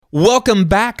Welcome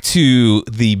back to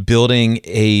the Building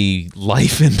a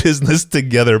Life and Business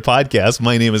Together podcast.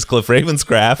 My name is Cliff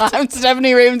Ravenscraft. I'm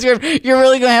Stephanie Ravenscraft. You're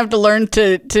really going to have to learn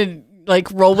to like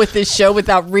roll with this show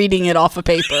without reading it off of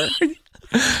paper.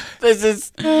 This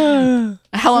is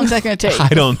how long is that going to take? I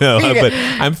don't know, but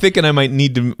I'm thinking I might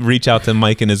need to reach out to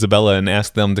Mike and Isabella and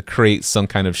ask them to create some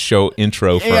kind of show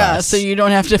intro for us. Yeah, so you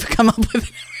don't have to come up with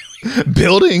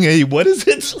Building a, what is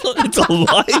it? It's a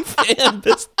life and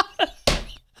business.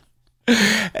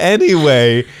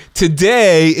 Anyway,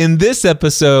 today in this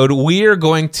episode, we are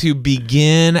going to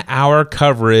begin our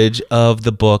coverage of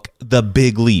the book, The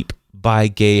Big Leap by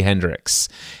Gay Hendricks.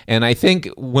 And I think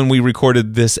when we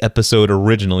recorded this episode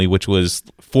originally, which was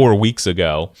 4 weeks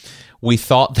ago, we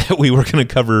thought that we were going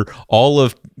to cover all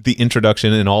of the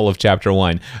introduction and all of chapter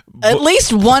 1. At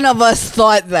least one of us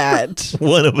thought that.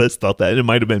 One of us thought that. It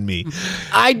might have been me.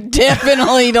 I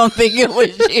definitely don't think it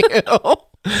was you.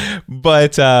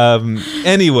 But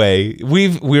anyway,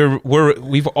 we've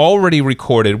already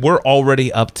recorded. We're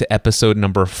already up to episode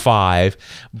number 5.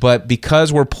 But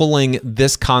because we're pulling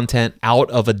this content out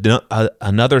of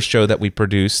another show that we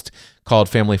produced called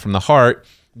Family from the Heart,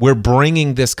 we're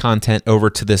bringing this content over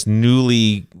to this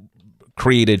newly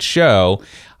created show,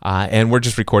 and we're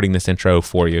just recording this intro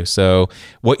for you. So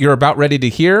what you're about ready to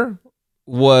hear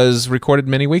was recorded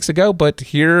many weeks ago, but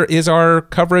here is our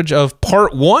coverage of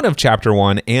part 1 of chapter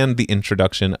 1 and the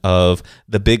introduction of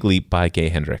The Big Leap by Gay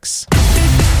Hendricks.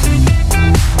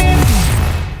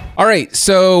 All right,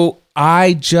 so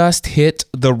I just hit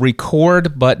the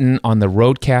record button on the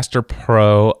Rodecaster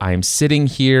Pro. I'm sitting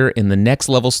here in the Next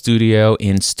Level studio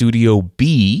in Studio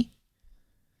B.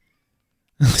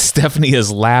 Stephanie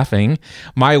is laughing.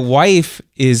 My wife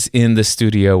is in the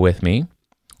studio with me.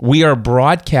 We are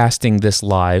broadcasting this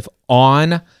live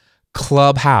on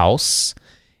Clubhouse.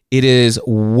 It is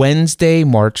Wednesday,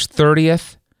 March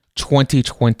 30th,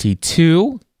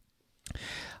 2022.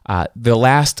 The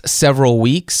last several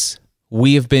weeks,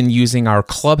 we have been using our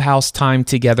Clubhouse time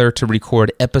together to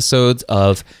record episodes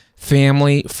of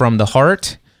Family from the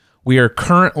Heart. We are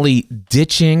currently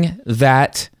ditching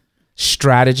that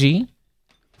strategy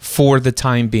for the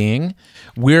time being.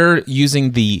 We're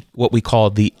using what we call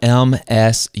the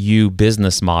MSU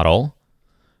business model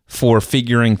for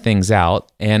figuring things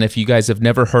out. And if you guys have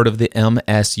never heard of the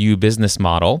MSU business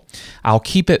model, I'll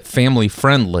keep it family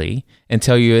friendly and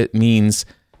tell you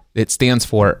it stands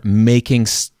for making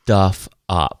stuff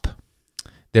up.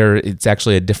 It's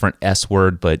actually a different S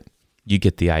word, but you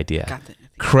get the idea. Got it.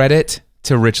 Credit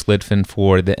to Rich Lidfin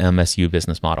for the MSU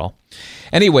business model.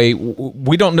 Anyway,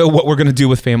 we don't know what we're going to do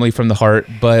with Family from the Heart,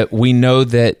 but we know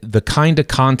that the kind of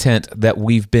content that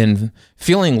we've been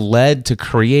feeling led to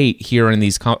create here in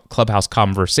these Clubhouse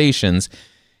conversations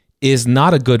is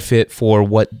not a good fit for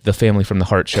what the Family from the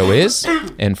Heart show is.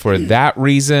 And for that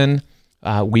reason,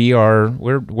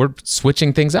 we're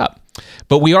switching things up.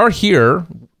 But we are here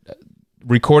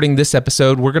recording this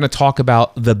episode. We're going to talk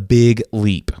about The Big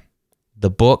Leap. The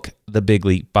book, The Big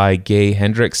Leap by Gay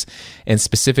Hendricks. And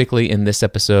specifically in this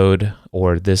episode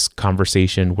or this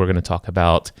conversation, we're going to talk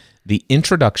about the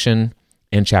introduction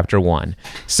in chapter 1.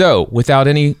 So without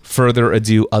any further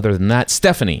ado other than that,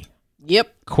 Stephanie.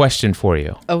 Yep. Question for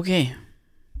you. Okay.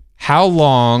 How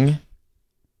long...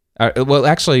 well,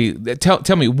 actually,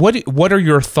 tell me, what are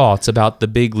your thoughts about The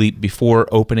Big Leap before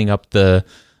opening up the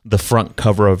front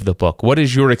cover of the book? What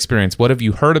is your experience? What have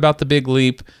you heard about The Big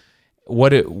Leap?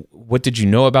 What did you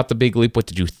know about The Big Leap? What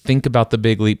did you think about The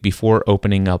Big Leap before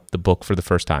opening up the book for the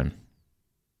first time?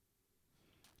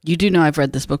 You do know I've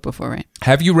read this book before, right?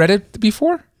 Have you read it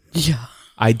before? Yeah.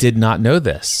 I did not know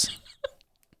this.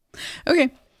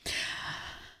 Okay.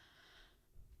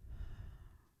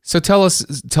 So tell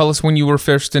us when you were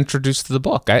first introduced to the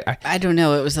book. I don't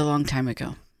know. It was a long time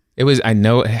ago. I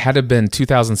know it had to have been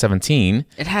 2017.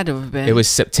 It had to have been. It was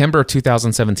September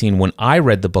 2017 when I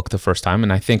read the book the first time,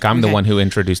 and I think I'm the one who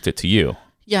introduced it to you.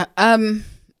 Yeah.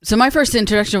 So my first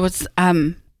introduction was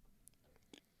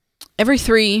every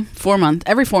 4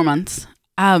 months,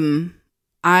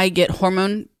 I get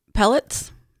hormone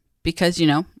pellets because,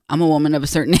 I'm a woman of a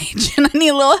certain age and I need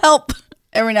a little help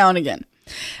every now and again.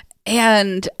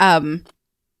 And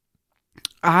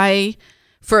I,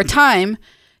 for a time,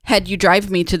 had you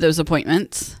drive me to those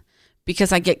appointments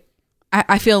because I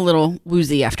feel a little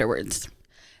woozy afterwards.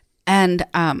 And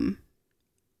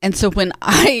so when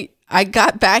I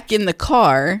got back in the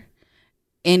car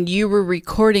and you were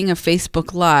recording a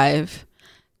Facebook Live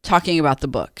talking about the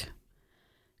book,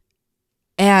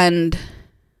 and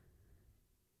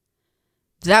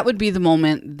that would be the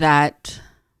moment that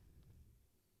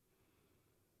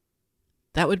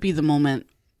would be the moment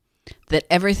that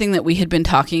everything that we had been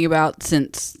talking about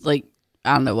since, like,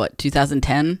 I don't know what,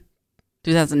 2010,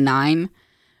 2009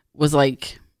 was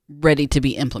like ready to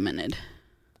be implemented.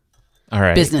 All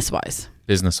right. Business-wise.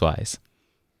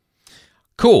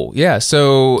 Cool. Yeah.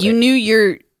 So you knew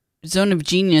your zone of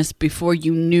genius before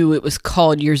you knew it was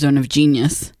called your zone of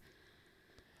genius.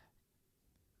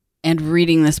 And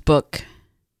reading this book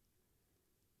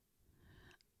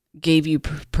gave you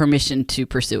permission to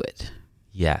pursue it.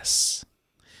 Yes.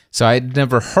 So I'd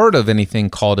never heard of anything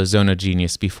called a zone of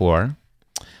genius before.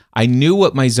 I knew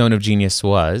what my zone of genius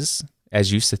was,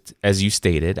 as you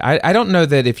stated. I don't know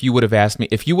that if you would have asked me,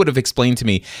 if you would have explained to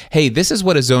me, hey, this is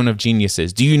what a zone of genius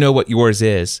is. Do you know what yours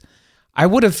is? I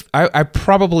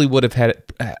probably would have had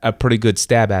a pretty good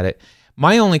stab at it.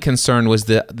 My only concern was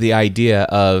the idea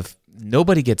of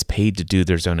nobody gets paid to do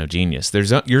their zone of genius.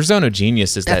 Your zone of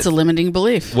genius is That's a limiting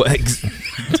belief. Well,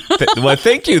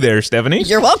 thank you there, Stephanie.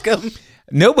 You're welcome.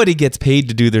 Nobody gets paid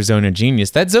to do their zone of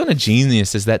genius. That zone of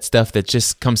genius is that stuff that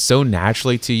just comes so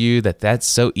naturally to you, that's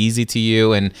so easy to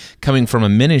you. And coming from a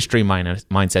ministry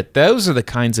mindset, those are the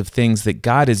kinds of things that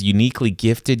God has uniquely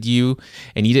gifted you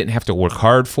and you didn't have to work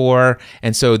hard for.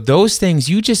 And so those things,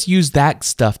 you just use that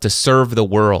stuff to serve the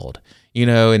world.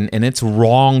 And it's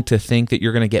wrong to think that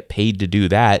you're going to get paid to do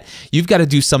that. You've got to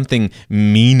do something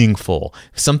meaningful,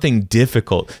 something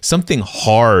difficult, something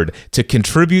hard to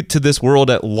contribute to this world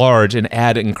at large and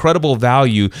add incredible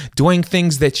value, doing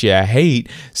things that you hate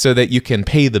so that you can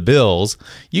pay the bills.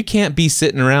 You can't be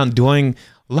sitting around doing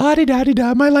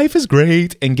la-di-da-di-da, my life is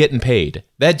great, and getting paid.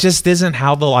 That just isn't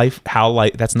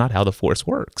that's not how the force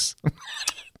works.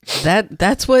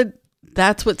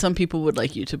 That's what some people would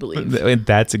like you to believe. And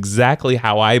that's exactly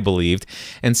how I believed.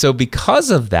 And so because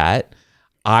of that,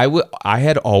 I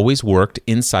had always worked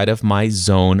inside of my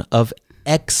zone of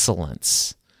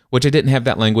excellence, which I didn't have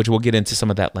that language. We'll get into some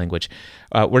of that language.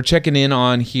 We're checking in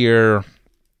on here.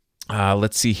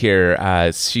 Let's see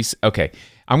here. She's okay.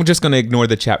 I'm just going to ignore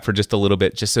the chat for just a little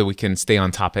bit, just so we can stay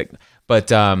on topic.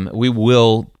 But we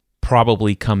will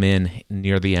probably come in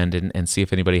near the end and see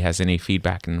if anybody has any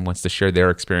feedback and wants to share their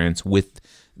experience with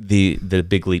the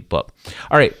Big Leap book.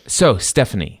 All right, so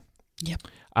Stephanie. Yep.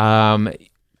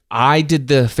 I did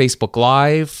the Facebook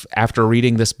Live after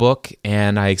reading this book,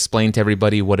 and I explained to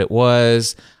everybody what it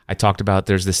was. I talked about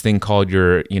there's this thing called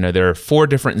there are 4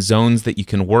 different zones that you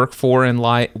can work in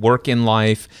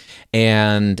life,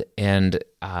 and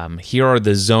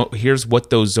here's what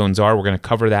those zones are. We're going to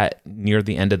cover that near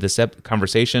the end of this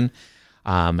conversation.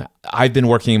 I've been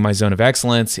working in my zone of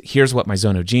excellence. Here's what my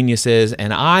zone of genius is,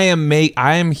 and I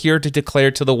am here to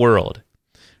declare to the world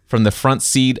from the front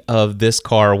seat of this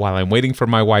car while I'm waiting for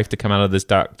my wife to come out of this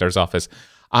doctor's office,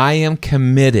 I am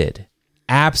committed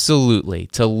absolutely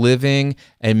to living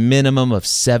a minimum of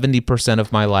 70%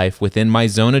 of my life within my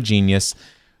zone of genius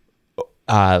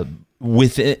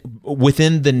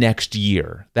within the next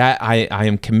year. That I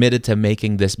am committed to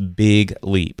making this big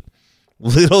leap.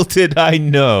 Little did I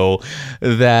know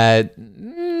that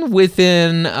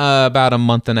within about a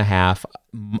month and a half,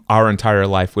 our entire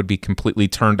life would be completely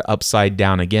turned upside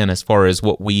down again as far as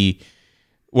what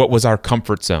was our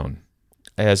comfort zone,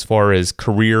 as far as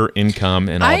career, income,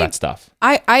 and all that stuff.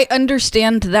 I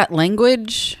understand that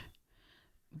language,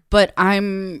 but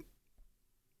I'm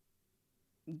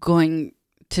going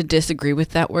to disagree with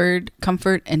that word,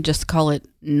 comfort, and just call it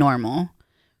normal.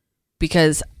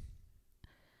 Because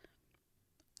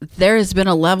there has been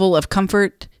a level of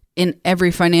comfort in every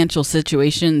financial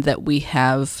situation that we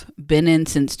have been in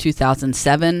since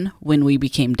 2007 when we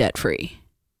became debt-free.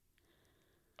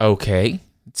 Okay.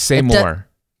 Say more.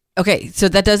 Okay, so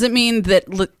that doesn't mean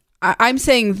that... I'm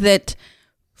saying that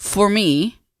for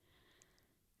me,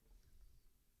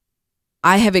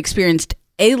 I have experienced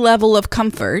a level of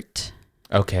comfort...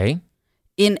 Okay.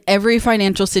 In every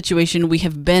financial situation we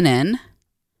have been in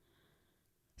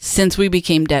since we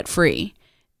became debt-free.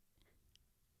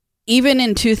 Even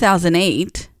in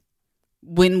 2008,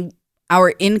 when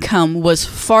our income was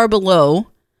far below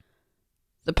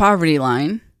the poverty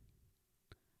line,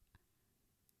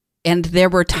 and there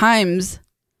were times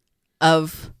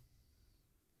of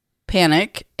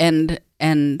panic and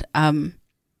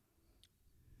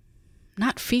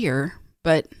not fear,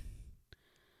 but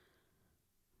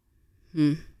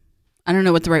I don't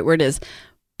know what the right word is,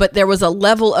 but there was a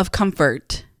level of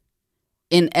comfort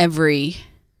in every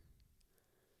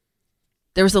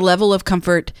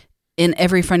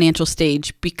financial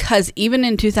stage, because even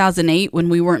in 2008, when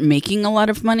we weren't making a lot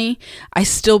of money, I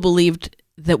still believed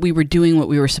that we were doing what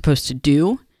we were supposed to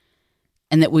do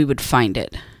and that we would find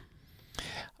it.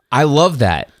 I love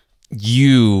that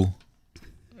you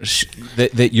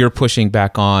that you're pushing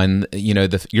back on,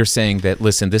 you're saying that,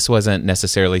 listen, this wasn't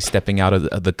necessarily stepping out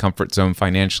of the comfort zone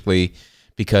financially,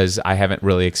 because I haven't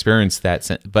really experienced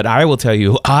that. But I will tell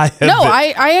you,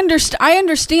 I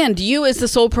understand you as the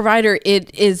sole provider.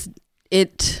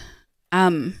 It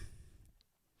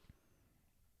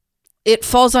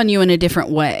falls on you in a different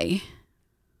way.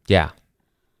 Yeah.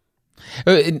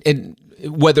 And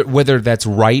whether that's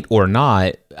right or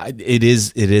not, it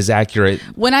is accurate.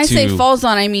 When I say falls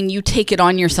on, I mean you take it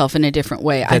on yourself in a different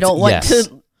way. I don't want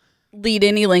to lead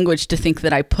any language to think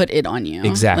that I put it on you.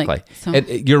 Exactly.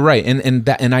 You're right.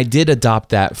 And I did adopt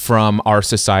that from our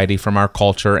society, from our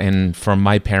culture, and from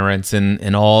my parents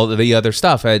and all the other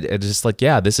stuff. I just like,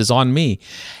 yeah, this is on me.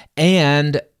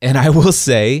 And I will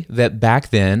say that back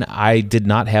then I did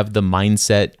not have the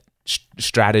mindset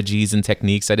strategies and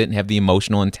techniques. I didn't have the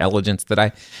emotional intelligence that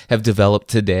I have developed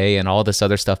today and all this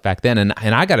other stuff back then. And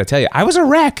I got to tell you, I was a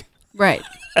wreck. Right.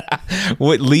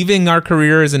 Leaving my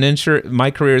career as an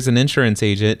insurance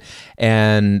agent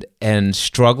and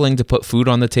struggling to put food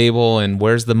on the table, and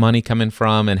where's the money coming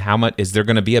from, and how much is there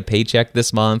going to be a paycheck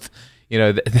this month?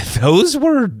 There was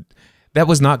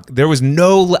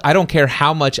no, I don't care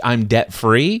how much I'm debt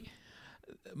free.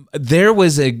 There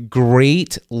was a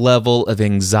great level of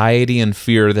anxiety and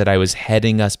fear that I was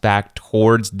heading us back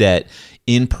towards debt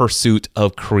in pursuit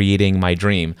of creating my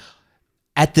dream.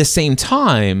 At the same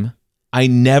time, I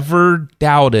never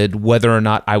doubted whether or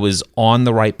not I was on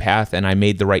the right path and I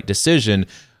made the right decision.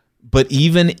 But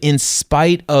even in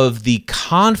spite of the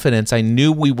confidence, I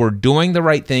knew we were doing the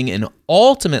right thing. And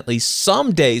ultimately,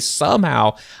 someday,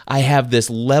 somehow, I have this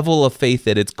level of faith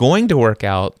that it's going to work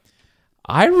out.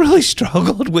 I really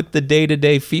struggled with the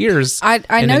day-to-day fears and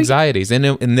anxieties. And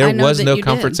there was no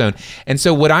comfort zone. And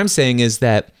so what I'm saying is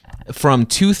that from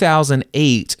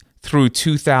 2008 through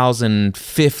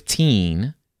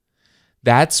 2015...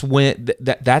 that's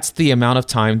the amount of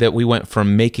time that we went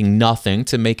from making nothing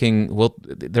to making,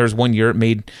 there's one year it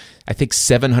made, I think,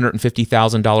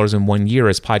 $750,000 in 1 year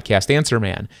as Podcast Answer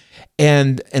Man.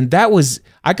 And that was,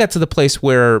 I got to the place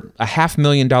where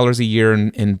 $500,000 a year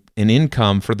in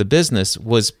income for the business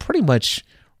was pretty much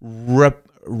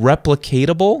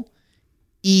replicatable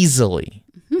easily.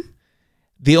 Mm-hmm.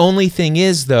 The only thing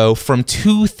is, though, from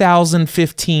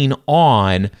 2015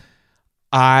 on,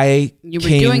 you were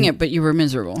doing it, but you were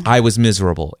miserable. I was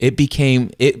miserable.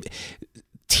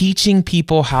 Teaching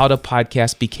people how to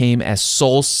podcast became as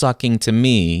soul-sucking to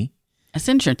me. As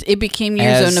insurance. It became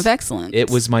your zone of excellence. It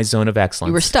was my zone of excellence.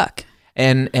 You were stuck.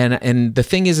 And the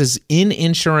thing is in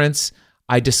insurance,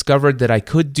 I discovered that I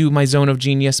could do my zone of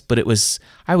genius, but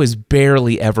I was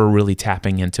barely ever really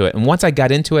tapping into it. And once I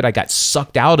got into it, I got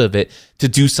sucked out of it to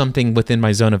do something within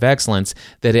my zone of excellence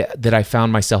that I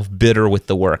found myself bitter with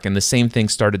the work. And the same thing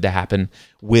started to happen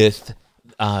with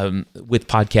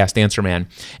Podcast Answer Man.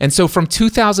 And so from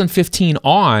 2015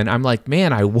 on, I'm like,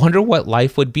 man, I wonder what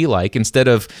life would be like. Instead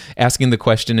of asking the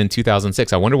question in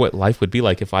 2006, I wonder what life would be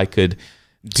like if I could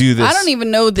do this. I don't even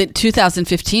know that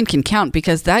 2015 can count,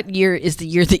 because that year is the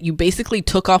year that you basically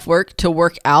took off work to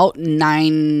work out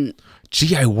 9.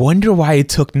 Gee, I wonder why it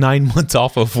took 9 months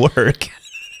off of work.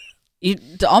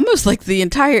 Almost like the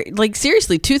entire,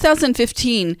 seriously,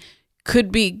 2015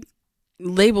 could be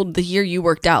labeled the year you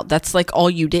worked out. That's all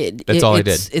you did. That's all I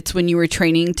did. It's when you were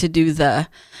training to do the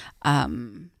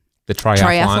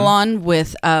triathlon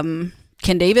with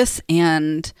Ken Davis,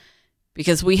 and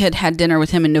because we had dinner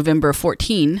with him in November of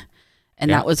 14,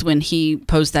 and that was when he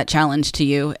posed that challenge to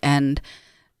you. And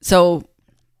so,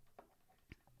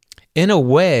 in a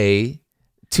way,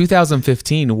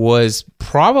 2015 was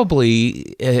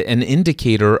probably an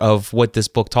indicator of what this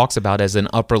book talks about as an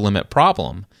upper limit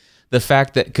problem. The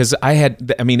fact that, because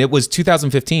it was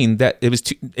 2015, that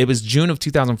it was June of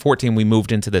 2014 we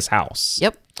moved into this house.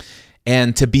 Yep.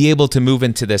 And to be able to move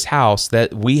into this house,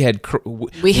 that we had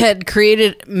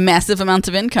created massive amounts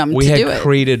of income. We had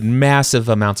created massive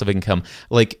amounts of income,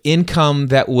 income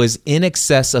that was in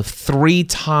excess of 3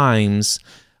 times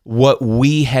what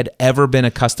we had ever been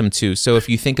accustomed to. So if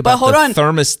you think about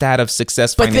thermostat of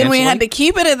success financially. But then we had to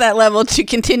keep it at that level to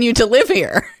continue to live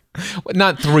here.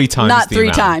 Not 3 times. Not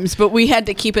 3 times, but we had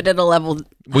to keep it at a level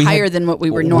higher than what we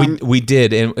were normally. We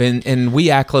did, and we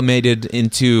acclimated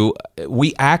to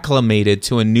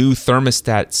a new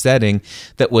thermostat setting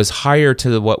that was higher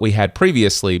to what we had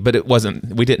previously, but it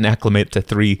wasn't. We didn't acclimate to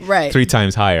 3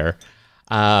 times higher.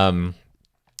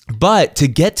 But to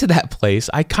get to that place,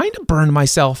 I kind of burned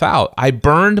myself out. I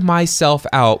burned myself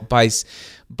out by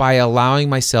allowing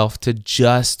myself to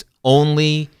just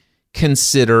only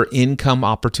consider income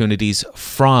opportunities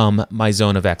from my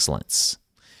zone of excellence.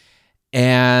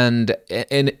 and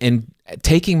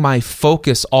taking my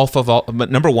focus off of all. But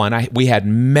number one, we had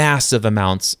massive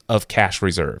amounts of cash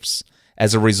reserves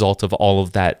as a result of all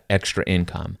of that extra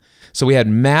income. So we had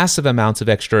massive amounts of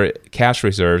extra cash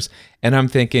reserves, and I'm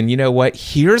thinking, you know what?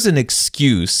 Here's an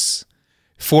excuse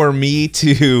for me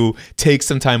to take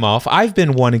some time off. I've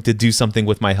been wanting to do something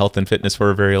with my health and fitness for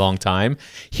a very long time.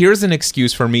 Here's an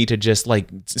excuse for me to just like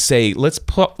say, let's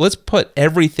put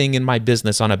everything in my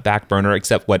business on a back burner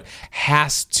except what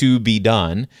has to be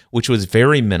done, which was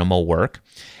very minimal work.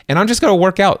 And I'm just going to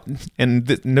work out.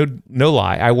 And no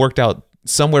lie, I worked out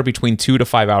somewhere between 2 to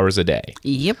 5 hours a day.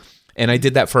 Yep. And I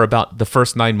did that for about the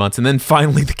first 9 months. And then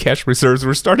finally the cash reserves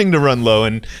were starting to run low.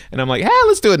 And I'm like,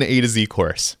 let's do an A to Z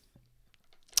course.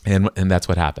 And that's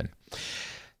what happened.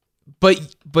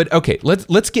 But okay,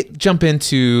 let's jump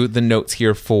into the notes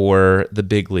here for The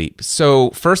Big Leap. So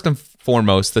first and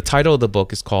foremost, the title of the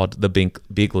book is called The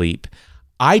Big Leap.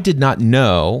 I did not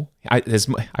know,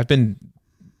 I've been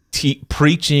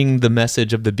preaching the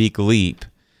message of The Big Leap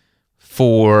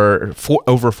for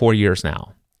over 4 years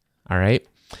now. All right.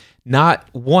 Not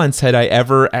once had I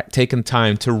ever taken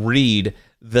time to read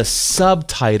the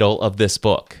subtitle of this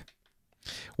book,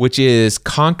 which is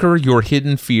Conquer Your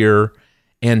Hidden Fear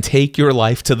and Take Your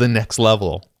Life to the Next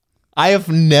Level. I have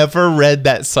never read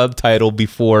that subtitle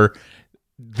before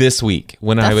this week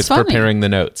when I was preparing the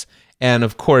notes. And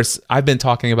of course, I've been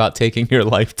talking about taking your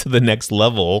life to the next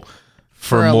level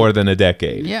for more than a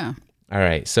decade. Yeah. All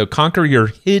right. So Conquer Your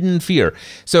Hidden Fear.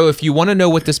 So if you want to know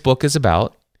what this book is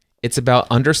about, it's about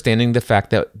understanding the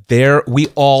fact that we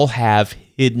all have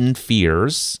hidden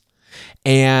fears,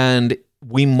 and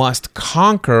we must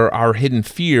conquer our hidden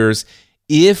fears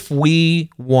if we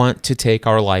want to take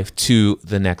our life to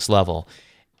the next level.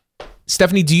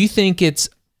 Stephanie, do you think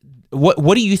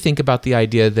what do you think about the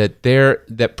idea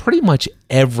that pretty much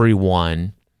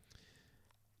everyone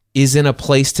is in a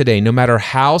place today, no matter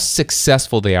how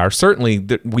successful they are? Certainly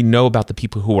we know about the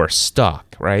people who are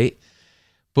stuck, right?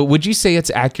 But would you say it's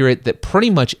accurate that pretty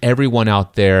much everyone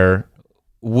out there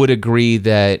would agree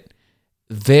that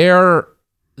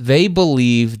they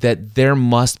believe that there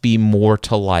must be more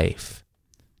to life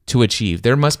to achieve?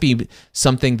 There must be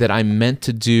something that I'm meant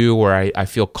to do, or I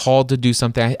feel called to do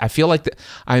something. I feel like that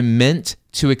I'm meant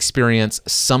to experience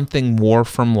something more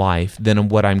from life than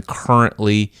what I'm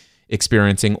currently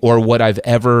experiencing or what I've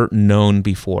ever known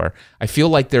before. I feel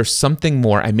like there's something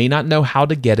more. I may not know how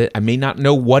to get it. I may not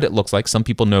know what it looks like. Some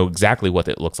people know exactly what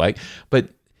it looks like. But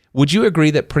would you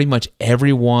agree that pretty much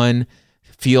everyone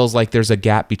feels like there's a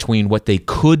gap between what they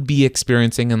could be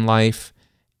experiencing in life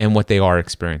and what they are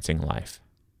experiencing in life?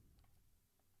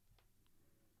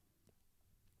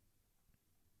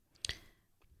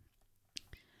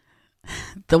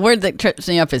 The word that trips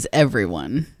me up is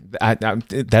everyone.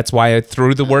 That's why I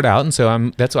threw the word out, and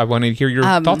so that's why I wanted to hear your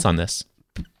thoughts on this.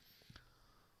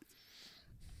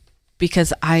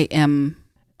 Because I am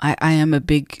a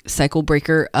big cycle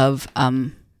breaker of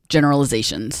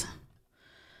generalizations.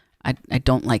 I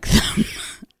don't like them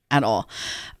at all.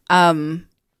 I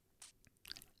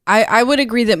would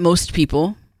agree that most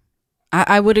people.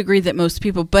 I would agree that most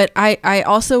people, but I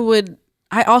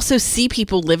also see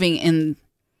people living in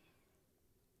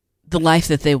the life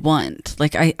that they want.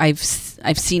 Like I've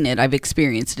seen it, I've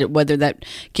experienced it, whether that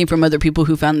came from other people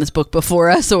who found this book before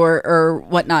us or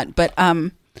whatnot. But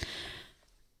I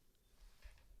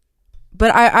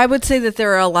would say that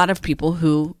there are a lot of people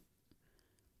who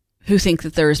think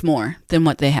that there is more than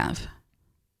what they have.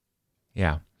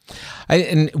 Yeah.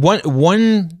 And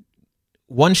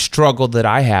one struggle that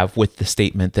I have with the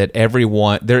statement that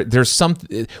everyone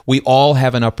we all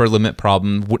have an upper limit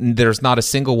problem. There's not a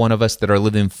single one of us that are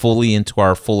living fully into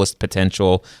our fullest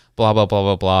potential. Blah blah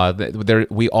blah blah blah.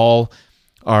 We all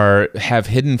have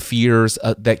hidden fears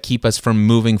that keep us from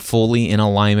moving fully in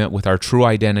alignment with our true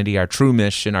identity, our true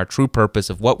mission, our true purpose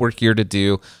of what we're here to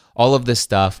do. All of this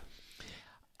stuff.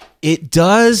 It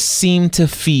does seem to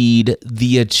feed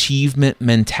the achievement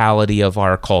mentality of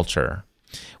our culture,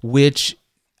 which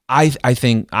I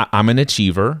think I'm an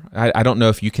achiever. I don't know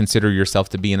if you consider yourself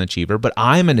to be an achiever, but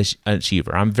I'm an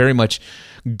achiever. I'm very much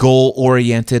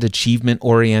goal-oriented,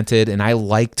 achievement-oriented, and I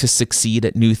like to succeed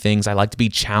at new things. I like to be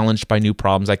challenged by new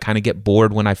problems. I kind of get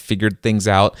bored when I figured things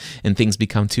out and things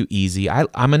become too easy.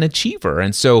 I'm an achiever.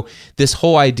 And so this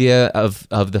whole idea of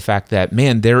the fact that,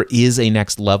 man, there is a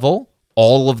next level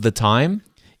all of the time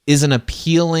is an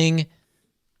appealing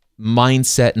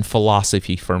mindset and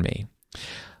philosophy for me.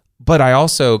 But I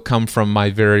also come from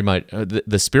my very much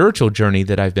the spiritual journey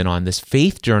that I've been on, this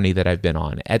faith journey that I've been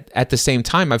on. At the same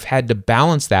time, I've had to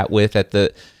balance that with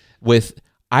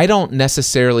I don't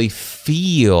necessarily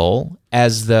feel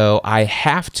as though I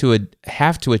have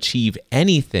to achieve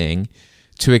anything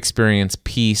to experience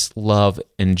peace, love,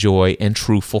 and joy, and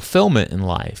true fulfillment in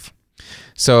life.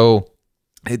 So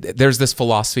there's this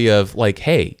philosophy of like,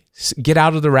 hey, get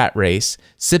out of the rat race,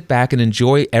 sit back and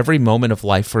enjoy every moment of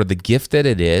life for the gift that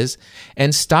it is,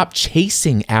 and stop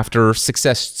chasing after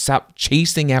success, stop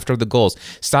chasing after the goals,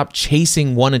 stop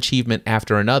chasing one achievement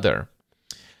after another.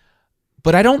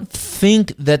 But I don't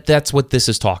think that that's what this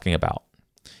is talking about.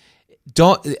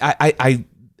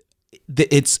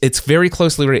 It's very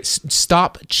closely related.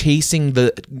 Stop chasing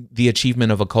the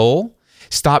achievement of a goal.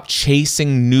 Stop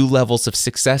chasing new levels of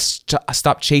success.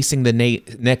 Stop chasing the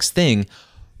next thing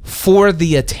for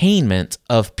the attainment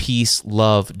of peace,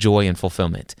 love, joy, and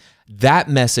fulfillment. That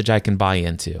message I can buy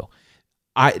into.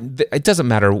 It doesn't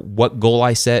matter what goal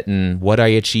I set and what I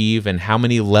achieve and how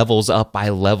many levels up I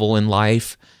level in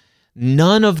life.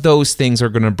 None of those things are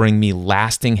going to bring me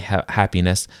lasting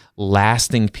happiness,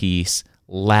 lasting peace,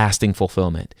 lasting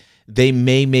fulfillment. They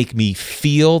may make me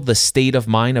feel the state of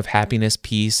mind of happiness,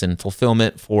 peace, and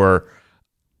fulfillment for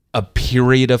a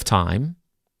period of time,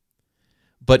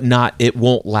 but it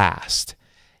won't last.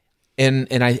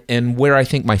 And where I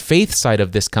think my faith side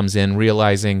of this comes in,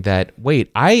 realizing that,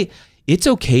 it's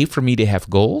okay for me to have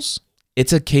goals.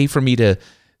 It's okay for me to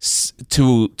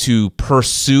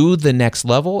pursue the next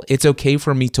level. It's okay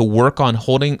for me to work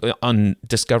on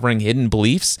discovering hidden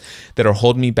beliefs that are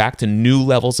holding me back to new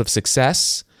levels of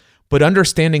success, but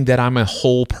understanding that I'm a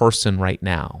whole person right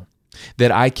now,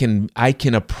 that I can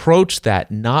approach that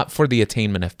not for the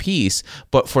attainment of peace,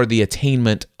 but for the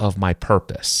attainment of my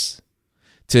purpose,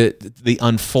 to the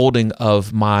unfolding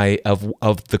of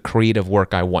the creative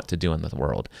work I want to do in the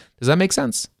world. Does that make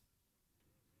sense?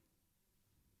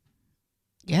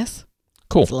 Yes.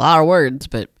 Cool. It's a lot of words,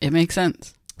 but it makes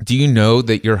sense. Do you know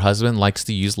that your husband likes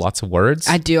to use lots of words?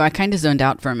 I do. I kind of zoned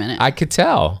out for a minute. I could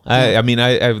tell.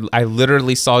 I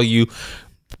literally saw you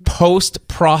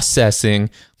post-processing.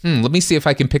 Let me see if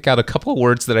I can pick out a couple of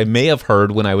words that I may have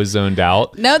heard when I was zoned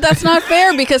out. No, that's not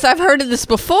fair because I've heard of this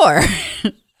before.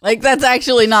 Like, that's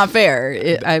actually not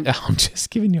fair. I'm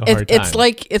just giving you a hard time.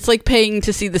 It's like paying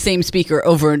to see the same speaker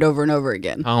over and over and over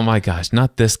again. Oh my gosh,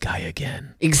 not this guy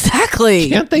again. Exactly.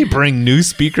 Can't they bring new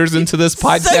speakers into this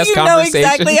podcast conversation? So you know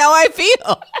exactly how I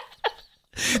feel.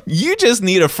 You just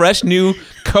need a fresh new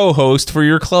co-host for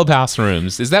your Clubhouse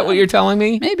rooms. Is that what you're telling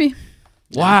me? Maybe.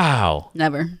 Wow.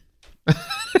 Never.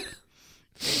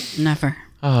 Never.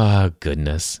 Oh,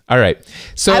 goodness. All right.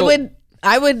 So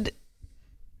I would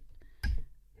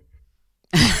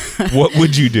what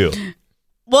would you do?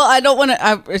 Well, I don't want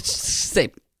to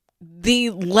say the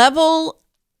level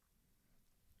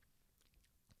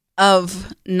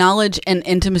of knowledge and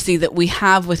intimacy that we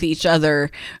have with each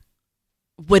other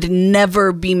would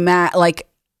never be like,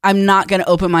 I'm not going to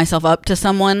open myself up to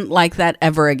someone like that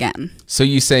ever again. So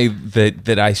you say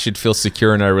that I should feel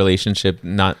secure in our relationship,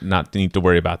 not need to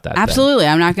worry about that. Absolutely.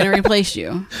 Then. I'm not going to replace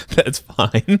you. That's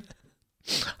fine.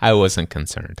 I wasn't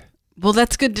concerned. Well,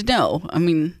 that's good to know. I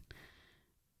mean,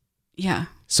 yeah.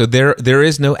 So there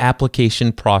is no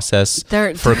application process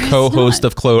for co-host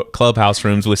of Clubhouse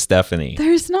Rooms with Stephanie.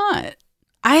 There's not.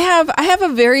 I have a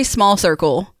very small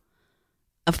circle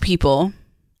of people,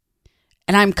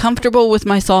 and I'm comfortable with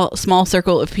my small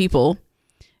circle of people,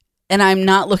 and I'm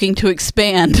not looking to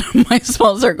expand my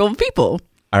small circle of people.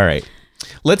 All right.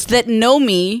 That know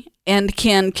me and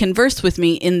can converse with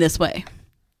me in this way.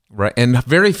 Right. And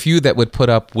very few that would put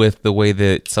up with the way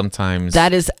that sometimes...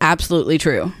 That is absolutely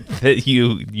true. That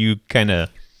you kind of...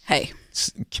 Hey.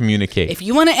 Communicate. If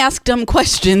you want to ask dumb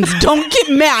questions, don't get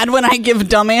mad when I give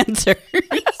dumb answers.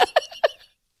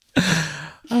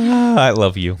 I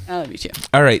love you. I love you too.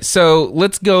 All right. So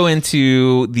let's go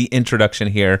into the introduction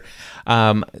here.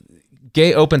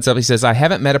 Gay opens up. He says, I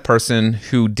haven't met a person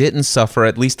who didn't suffer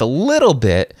at least a little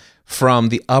bit from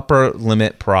the upper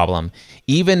limit problem.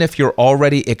 Even if you're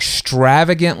already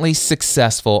extravagantly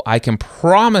successful, I can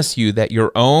promise you that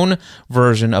your own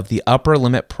version of the upper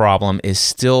limit problem is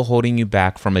still holding you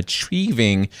back from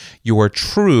achieving your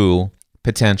true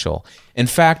potential. In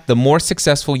fact, the more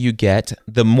successful you get,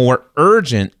 the more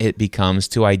urgent it becomes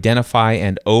to identify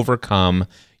and overcome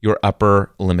your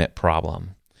upper limit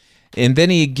problem. And then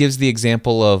he gives the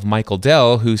example of Michael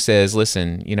Dell, who says,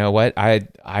 listen, you know what?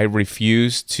 I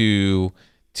refuse to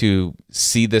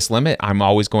see this limit. I'm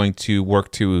always going to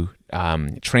work to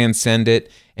transcend it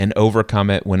and overcome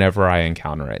it whenever I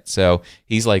encounter it. So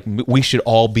he's like, we should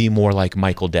all be more like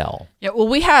Michael Dell. Yeah, well,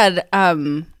 we had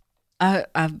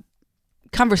a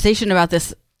conversation about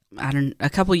this, a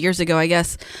couple years ago, I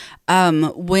guess,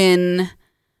 when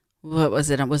what was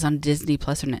it? It was on Disney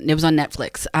Plus or it was on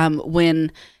Netflix.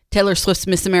 When Taylor Swift's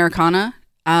Miss Americana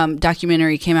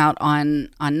documentary came out on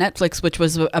Netflix, which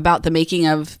was about the making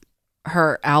of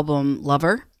her album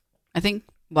Lover, I think.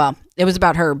 Well, it was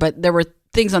about her, but there were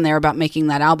things on there about making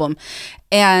that album.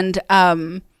 And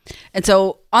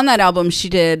so on that album, she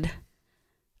did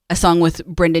a song with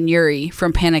Brendan Urie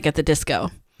from Panic at the Disco.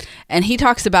 And he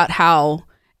talks about how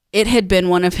it had been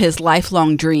one of his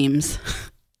lifelong dreams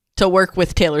to work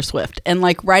with Taylor Swift. And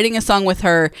like writing a song with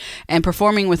her and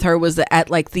performing with her was at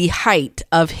like the height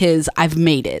of his, I've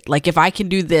made it. Like if I can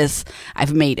do this,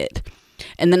 I've made it.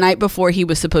 And the night before he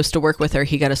was supposed to work with her,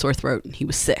 he got a sore throat and he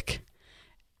was sick.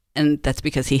 And that's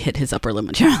because he hit his upper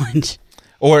limit challenge.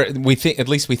 Or we think, at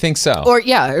least we think so. Or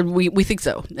yeah, we think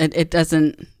so. It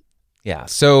doesn't. Yeah.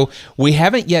 So we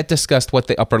haven't yet discussed what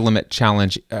the upper limit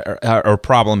challenge or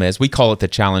problem is. We call it the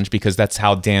challenge because that's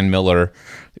how Dan Miller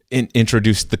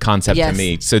introduced the concept to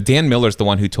me. So Dan Miller's the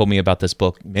one who told me about this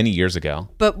book many years ago.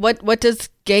 But what does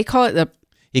Gay call it?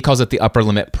 He calls it the upper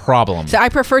limit problem. So I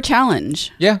prefer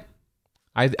challenge. Yeah.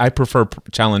 I prefer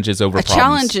challenges over problems. A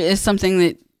challenge is something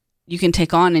that you can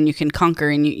take on and you can conquer,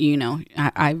 and you know,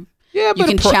 you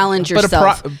can challenge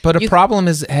yourself. But a problem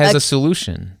has a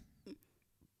solution.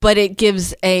 But it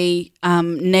gives a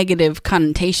negative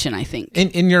connotation, I think.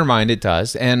 In your mind, it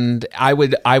does, and I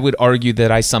would argue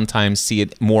that I sometimes see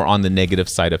it more on the negative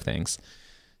side of things.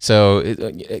 So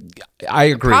I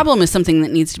agree. A problem is something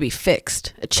that needs to be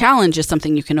fixed. A challenge is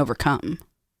something you can overcome.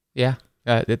 Yeah,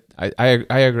 I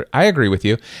agree with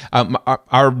you.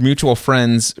 Our mutual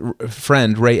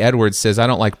friend Ray Edwards says, "I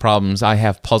don't like problems. I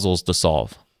have puzzles to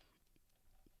solve."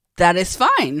 That is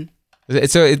fine.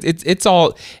 So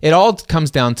it all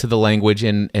comes down to the language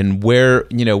and where,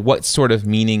 you know, what sort of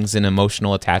meanings and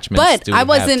emotional attachments. But do we I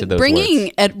wasn't have to those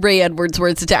bringing Ray Edwards'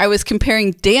 words today. I was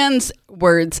comparing Dan's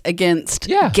words against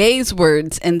Gay's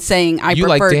words and saying I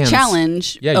prefer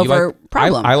challenge over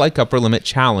problem. I like upper limit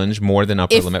challenge more than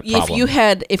upper limit problem.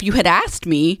 If you had asked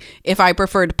me if I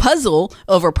preferred puzzle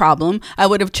over problem, I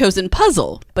would have chosen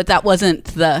puzzle. But that wasn't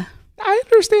the. I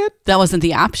understand. That wasn't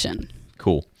the option.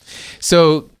 Cool.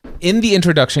 So in the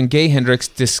introduction, Gay Hendricks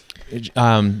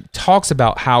talks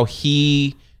about how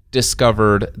he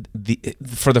discovered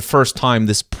for the first time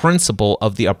this principle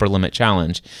of the upper limit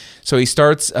challenge. So he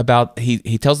starts about,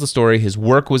 he tells the story, his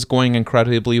work was going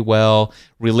incredibly well,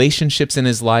 relationships in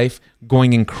his life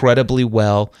going incredibly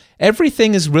well,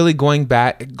 everything is really going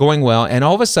well, and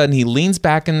all of a sudden he leans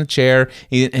back in the chair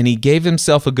and he gave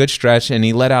himself a good stretch and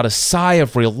he let out a sigh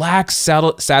of relaxed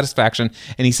satisfaction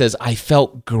and he says, I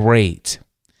felt great.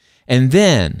 And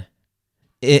then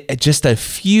just a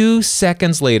few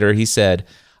seconds later he said,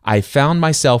 I found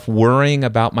myself worrying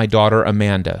about my daughter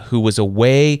Amanda, who was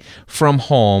away from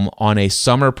home on a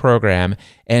summer program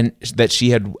and that she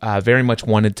had very much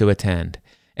wanted to attend.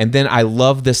 And then I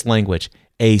love this language.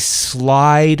 A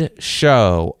slideshow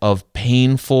of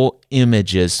painful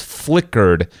images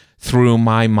flickered through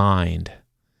my mind.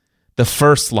 The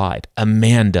first slide,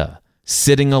 Amanda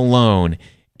sitting alone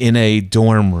in a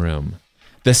dorm room.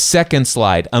 The second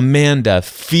slide, Amanda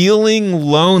feeling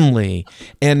lonely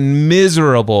and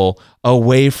miserable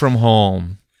away from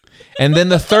home. And then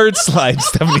the third slide,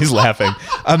 Stephanie's laughing,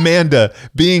 Amanda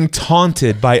being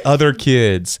taunted by other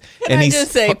kids. Can I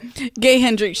just say, Gay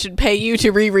Hendricks should pay you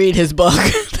to reread his book.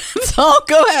 That's all.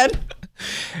 Go ahead.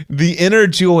 The inner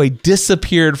joy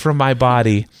disappeared from my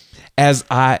body as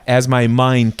my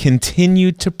mind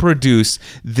continued to produce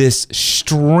this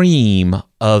stream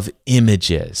of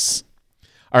images.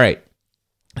 All right.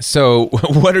 So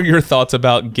what are your thoughts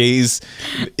about Gay's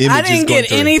images? I didn't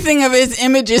get anything of his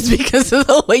images because of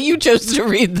the way you chose to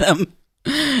read them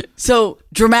so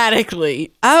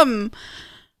dramatically.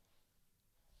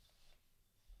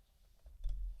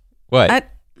 What?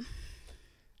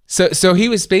 So he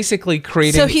was basically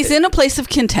creating. So he's in a place of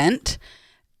content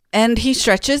and he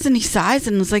stretches and he sighs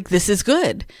and is like, this is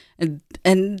good.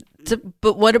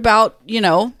 But what about,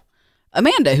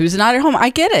 Amanda, who's not at home? I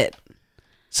get it.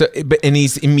 So, and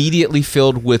he's immediately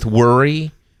filled with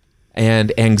worry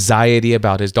and anxiety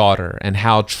about his daughter and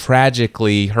how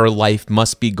tragically her life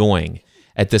must be going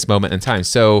at this moment in time.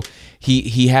 So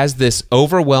he has this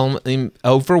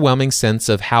overwhelming sense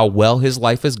of how well his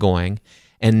life is going,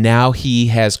 and now he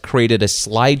has created a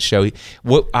slideshow.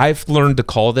 What I've learned to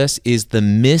call this is the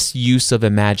misuse of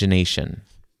imagination.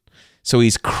 So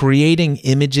he's creating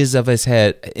images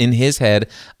in his head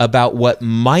about what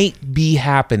might be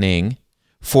happening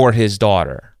for his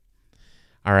daughter,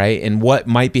 all right, and what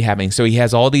might be happening. So he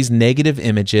has all these negative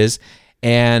images,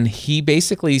 and he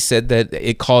basically said that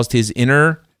it caused his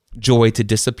inner joy to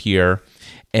disappear,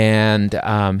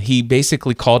 And he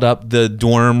basically called up the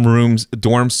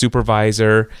dorm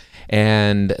supervisor,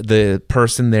 and the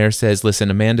person there says,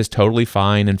 listen, Amanda's totally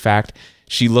fine. In fact,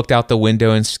 she looked out the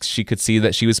window and she could see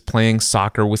that she was playing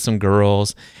soccer with some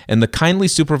girls. And the kindly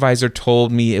supervisor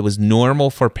told me it was normal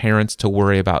for parents to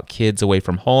worry about kids away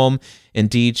from home.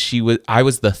 Indeed, I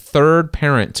was the third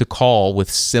parent to call with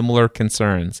similar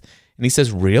concerns. And he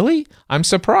says, really? I'm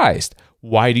surprised.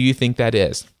 Why do you think that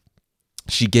is?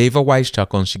 She gave a wise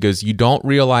chuckle and she goes, you don't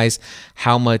realize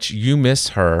how much you miss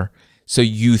her. So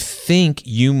you think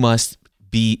she must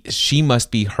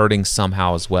be hurting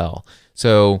somehow as well.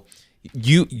 So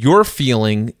your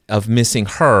feeling of missing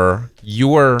her,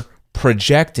 you're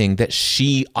projecting that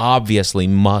she obviously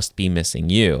must be missing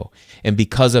you. And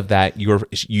because of that,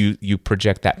 you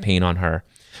project that pain on her.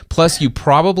 Plus, you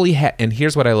probably had, and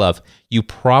here's what I love, you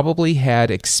probably had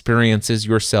experiences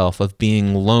yourself of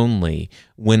being lonely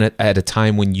at a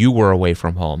time when you were away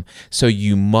from home. So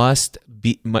you must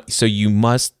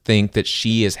think that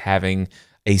she is having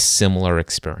a similar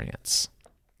experience.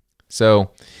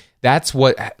 So that's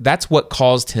what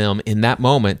caused him in that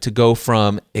moment to go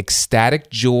from ecstatic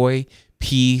joy,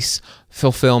 peace,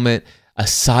 fulfillment, a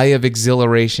sigh of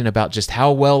exhilaration about just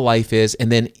how well life is,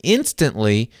 and then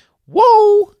instantly,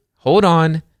 whoa, hold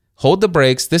on, hold the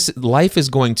brakes. This life is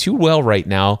going too well right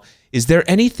now. Is there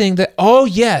anything that, oh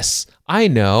yes, I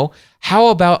know. How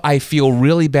about I feel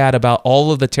really bad about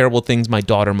all of the terrible things my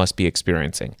daughter must be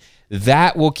experiencing?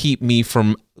 That will keep me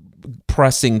from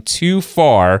pressing too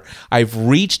far. I've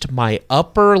reached my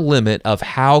upper limit of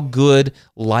how good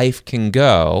life can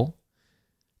go.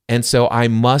 And so I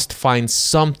must find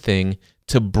something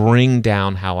to bring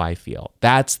down how I feel.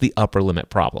 That's the upper limit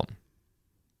problem.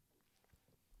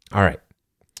 All right.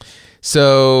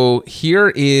 So here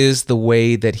is the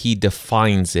way that he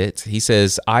defines it. He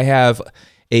says, I have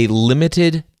a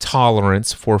limited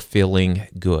tolerance for feeling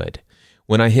good.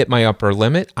 When I hit my upper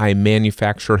limit, I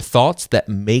manufacture thoughts that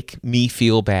make me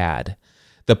feel bad.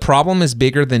 The problem is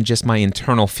bigger than just my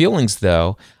internal feelings,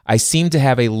 though. I seem to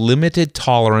have a limited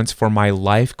tolerance for my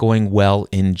life going well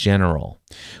in general.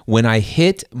 When I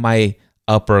hit my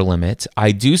upper limit,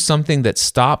 I do something that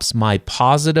stops my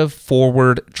positive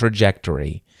forward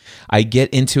trajectory. I get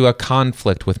into a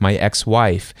conflict with my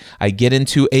ex-wife. I get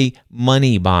into a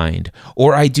money bind,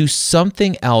 or I do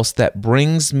something else that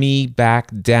brings me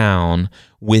back down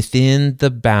within the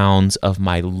bounds of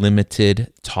my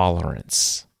limited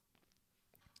tolerance.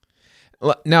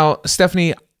 Now,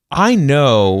 Stephanie, I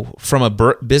know from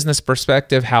a business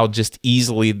perspective how just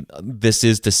easily this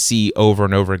is to see over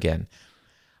and over again.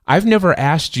 I've never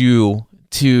asked you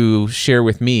to share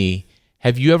with me,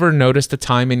 have you ever noticed a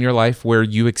time in your life where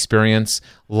you experience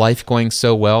life going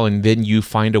so well and then you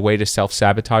find a way to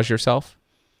self-sabotage yourself?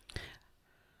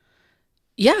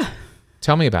 Yeah.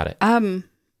 Tell me about it.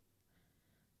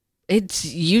 It's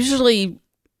usually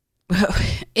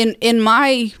in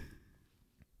my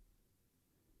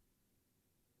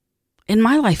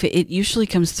life, it usually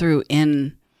comes through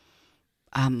in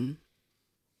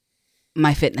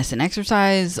my fitness and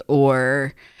exercise,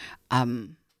 or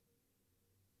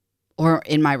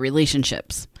in my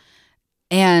relationships.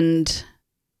 And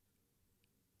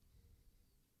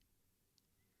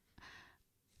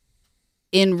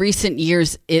in recent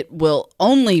years, it will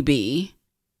only be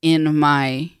in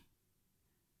my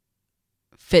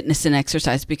fitness and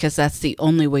exercise, because that's the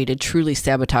only way to truly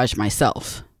sabotage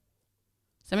myself.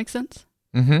 Does that make sense?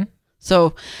 Mm-hmm.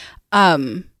 So,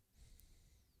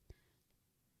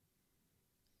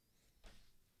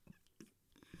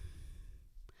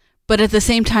 but at the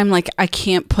same time, like, I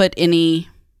can't put any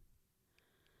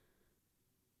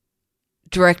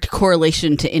direct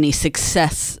correlation to any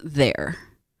success there.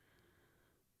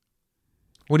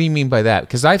 What do you mean by that?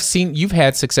 Because I've seen you've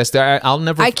had success there.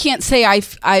 I can't say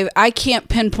I can't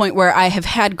pinpoint where I have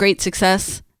had great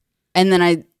success, and then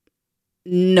I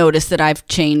notice that I've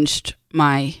changed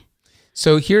my.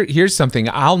 So here's something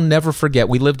I'll never forget.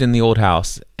 We lived in the old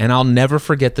house, and I'll never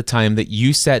forget the time that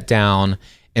you sat down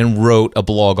and wrote a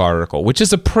blog article, which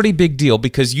is a pretty big deal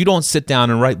because you don't sit down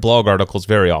and write blog articles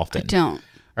very often. I don't.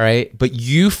 All right, but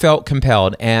you felt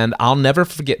compelled, and I'll never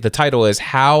forget. The title is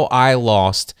 "How I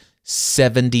Lost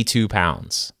 72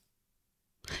 Pounds."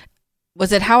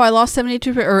 Was it how I lost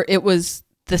 72, or it was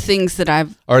the things that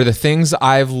the things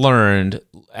I've learned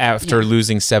after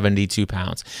losing 72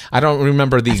 pounds? I don't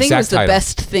remember the exact title. I think it was the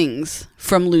best things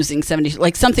from losing 70,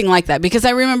 like something like that. Because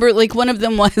I remember, like, one of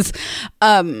them was,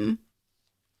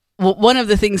 one of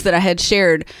the things that I had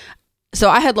shared. So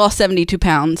I had lost 72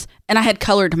 pounds and I had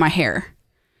colored my hair.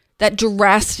 That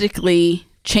drastically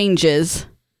changes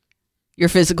your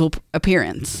physical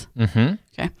appearance. Mm-hmm.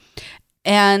 Okay.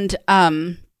 And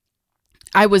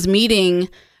I was meeting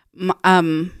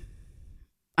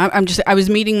I was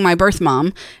meeting my birth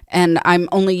mom, and I'm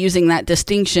only using that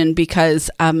distinction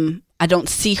because I don't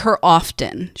see her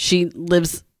often. She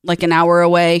lives like an hour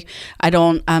away. I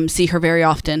don't see her very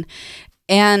often.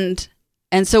 And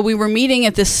so we were meeting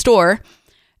at this store,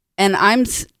 and I'm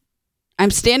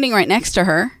standing right next to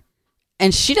her,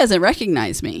 and she doesn't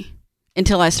recognize me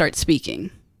until I start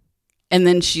speaking. And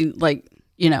then she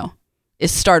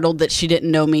is startled that she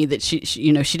didn't know me, that she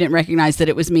didn't recognize that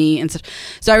it was me. And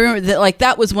so I remember that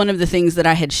that was one of the things that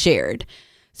I had shared.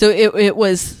 So it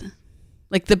was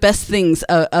like the best things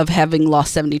of having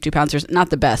lost 72 pounds, or not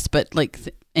the best, but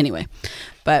anyway,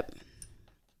 but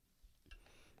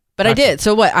I did.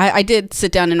 So what, I did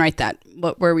sit down and write that.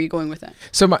 Where were you going with that?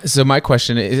 So my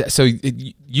question is,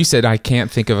 you said, I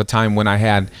can't think of a time when I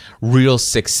had real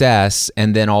success,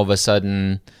 and then all of a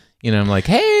sudden, I'm like,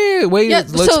 hey, wait,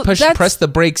 let's press the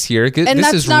brakes here.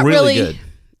 This is really good.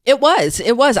 It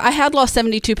was. I had lost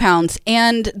 72 pounds.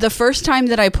 And the first time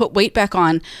that I put weight back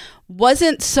on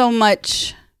wasn't so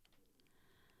much,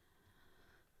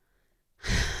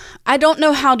 I don't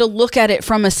know how to look at it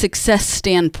from a success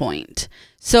standpoint.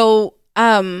 So,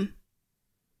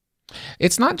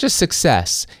 it's not just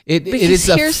success. It is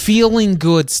a feeling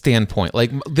good standpoint,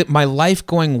 like my life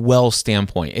going well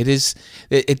standpoint.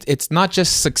 It's not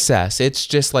just success. It's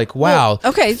just like, wow,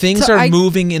 things are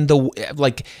moving in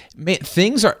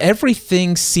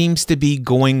everything seems to be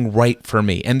going right for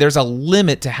me. And there's a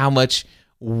limit to how much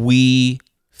we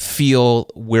feel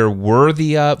we're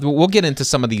worthy of. We'll get into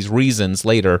some of these reasons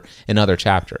later in other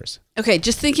chapters. Okay,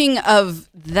 just thinking of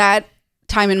that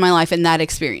time in my life and that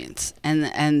experience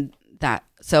and that.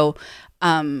 So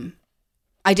I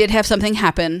did have something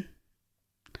happen.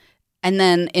 And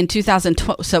then in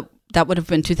 2012, so that would have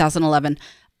been 2011.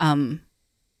 In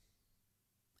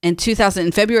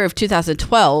February of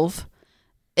 2012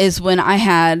 is when I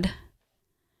had,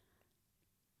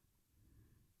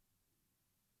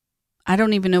 I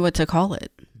don't even know what to call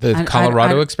it. The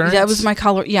Colorado experience? That was my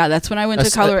Colorado. Yeah, that's when I went to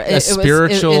Colorado. A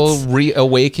spiritual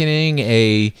reawakening,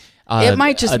 it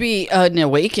might just be an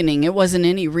awakening. It wasn't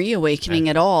any reawakening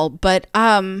at all, but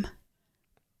a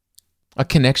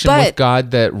connection with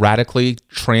God that radically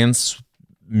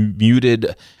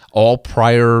transmuted all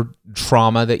prior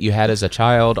trauma that you had as a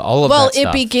child. All of that stuff.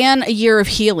 Well, it began a year of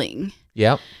healing.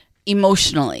 Yep.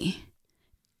 Emotionally,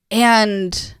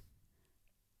 and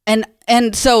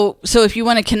so if you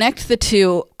want to connect the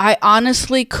two, I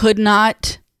honestly could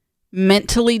not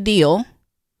mentally deal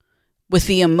with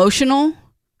the emotional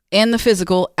and the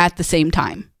physical at the same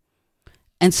time.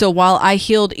 And so while I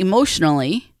healed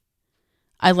emotionally,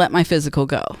 I let my physical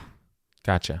go.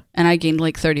 Gotcha. And I gained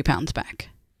like 30 pounds back.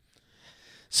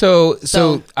 So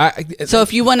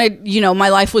if you want to, my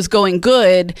life was going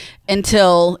good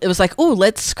until it was like, oh,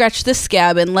 let's scratch this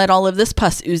scab and let all of this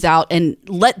pus ooze out and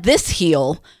let this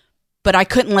heal. But I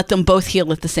couldn't let them both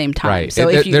heal at the same time. Right.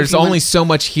 So there's only so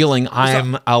much healing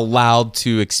I'm allowed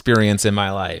to experience in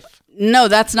my life. No,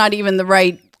 that's not even the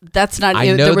right. That's not.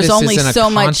 There was only so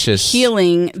much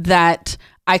healing that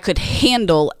I could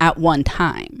handle at one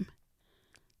time.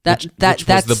 Which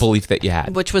was the belief that you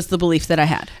had. Which was the belief that I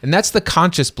had. And that's the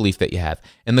conscious belief that you have.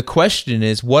 And the question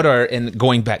is, and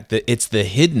going back, it's the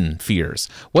hidden fears.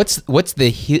 What's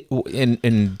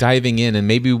in diving in, and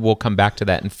maybe we'll come back to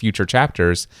that in future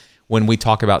chapters when we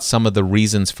talk about some of the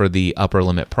reasons for the upper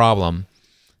limit problem.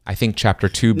 I think chapter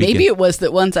 2 begins. Maybe it was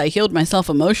that once I healed myself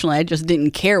emotionally, I just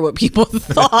didn't care what people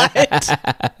thought.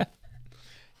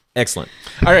 Excellent.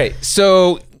 All right.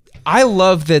 So I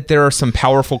love that there are some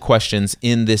powerful questions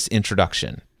in this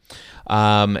introduction.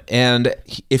 And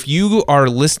if you are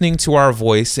listening to our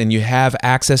voice and you have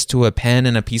access to a pen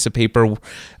and a piece of paper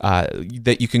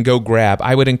that you can go grab,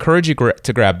 I would encourage you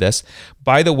to grab this.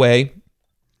 By the way,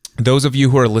 those of you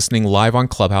who are listening live on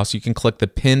Clubhouse, you can click the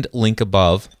pinned link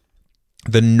above.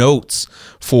 The notes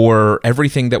for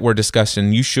everything that we're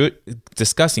discussing, you should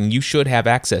have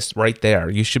access right there.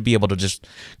 You should be able to just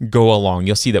go along.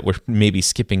 You'll see that we're maybe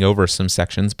skipping over some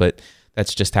sections, but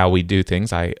that's just how we do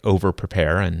things. I over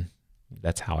prepare, and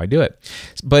that's how I do it.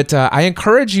 But I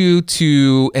encourage you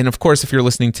to, and of course, if you're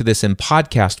listening to this in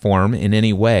podcast form in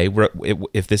any way,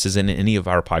 if this is in any of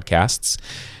our podcasts,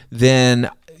 then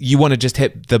you want to just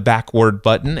hit the backward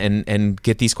button and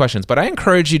get these questions. But I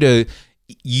encourage you to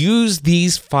use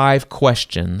these 5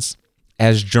 questions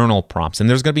as journal prompts. And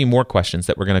there's going to be more questions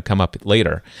that we're going to come up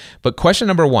later. But question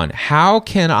number 1, how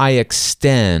can I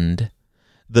extend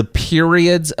the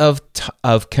periods of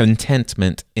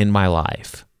contentment in my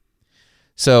life?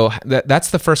 So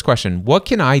that's the first question. What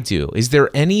can I do? Is there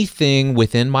anything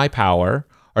within my power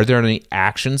Are there any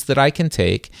actions that I can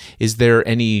take? Is there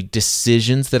any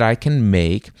decisions that I can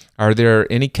make? Are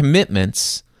there any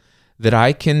commitments that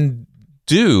I can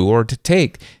do or to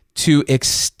take to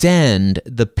extend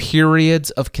the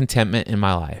periods of contentment in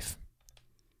my life?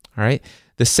 All right.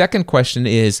 The second question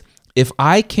is, if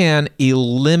I can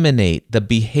eliminate the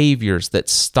behaviors that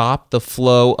stop the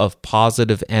flow of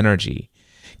positive energy,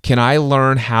 can I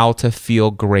learn how to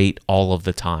feel great all of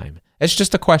the time? It's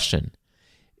just a question.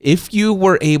 If you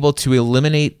were able to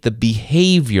eliminate the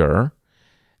behavior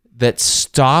that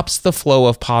stops the flow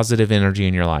of positive energy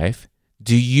in your life,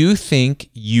 do you think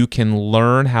you can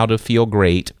learn how to feel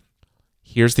great?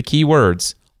 Here's the key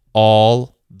words: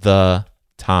 all the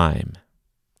time.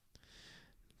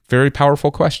 Very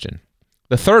powerful question.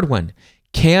 The third one,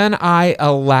 can I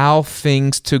allow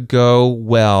things to go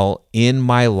well in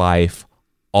my life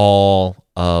all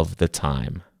of the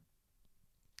time?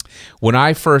 When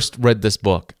I first read this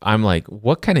book, I'm like,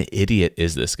 what kind of idiot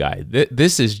is this guy?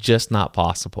 This is just not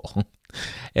possible.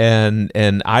 And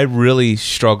I really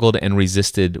struggled and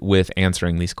resisted with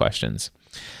answering these questions.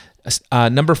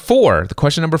 The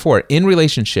question number 4, in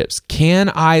relationships, can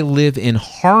I live in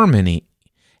harmony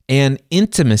and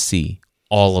intimacy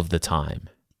all of the time?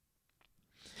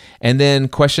 And then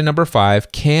question number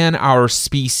 5, can our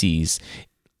species,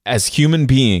 as human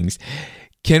beings,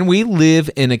 can we live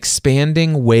in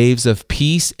expanding waves of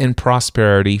peace and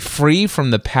prosperity, free from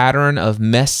the pattern of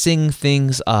messing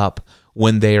things up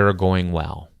when they are going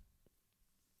well?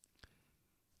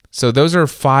 So those are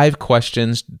 5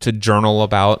 questions to journal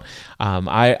about.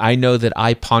 I know that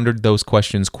I pondered those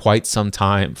questions for quite some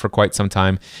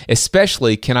time,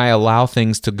 especially, can I allow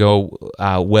things to go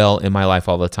well in my life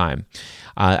all the time?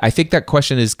 I think that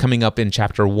question is coming up in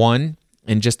chapter 1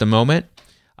 in just a moment.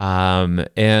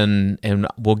 And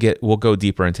we'll go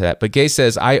deeper into that. But Gay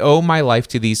says, I owe my life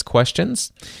to these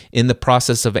questions. In the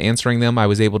process of answering them, I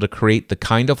was able to create the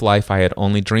kind of life I had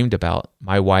only dreamed about.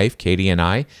 My wife, Katie, and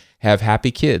I have happy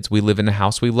kids. We live in a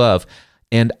house we love.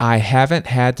 And I haven't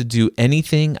had to do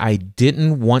anything I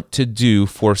didn't want to do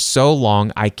for so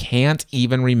long, I can't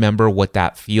even remember what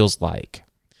that feels like.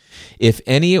 If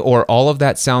any or all of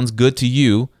that sounds good to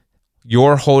you,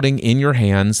 you're holding in your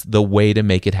hands the way to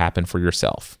make it happen for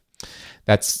yourself.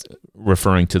 That's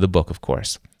referring to the book, of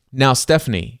course. Now,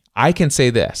 Stephanie, I can say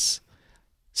this.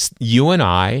 You and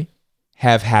I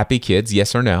have happy kids,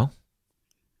 yes or no?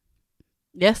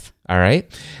 Yes. All right.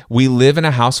 We live in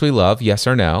a house we love, yes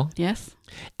or no? Yes.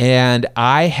 And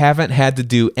I haven't had to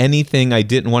do anything I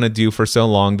didn't want to do for so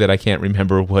long that I can't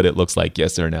remember what it looks like,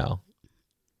 yes or no?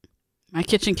 My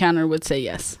kitchen counter would say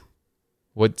yes.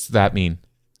 What's that mean?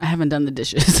 I haven't done the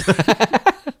dishes.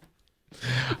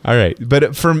 All right.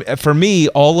 But for me,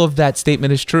 all of that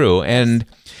statement is true. And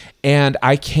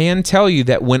I can tell you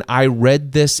that when I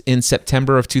read this in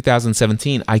September of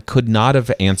 2017, I could not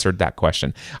have answered that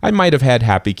question. I might have had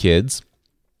happy kids.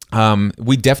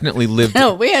 We definitely lived.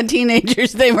 No, we had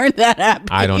teenagers. They weren't that happy.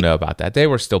 I don't know about that. They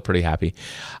were still pretty happy.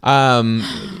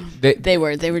 They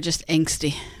were just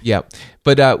angsty. Yeah.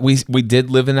 But we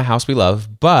did live in the house we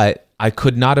love, but I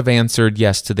could not have answered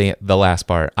yes to the last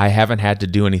part. I haven't had to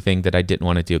do anything that I didn't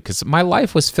want to do because my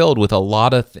life was filled with a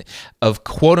lot of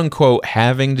quote unquote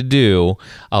having to do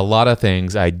a lot of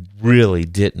things I really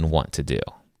didn't want to do.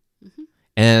 Mm-hmm.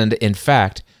 And in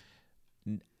fact,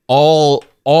 all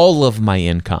of my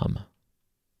income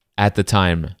at the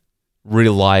time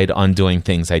relied on doing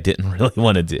things I didn't really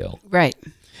want to do. Right.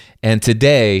 And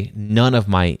today, none of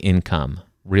my income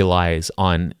relies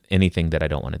on anything that I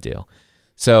don't want to do.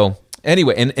 So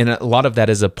anyway, and a lot of that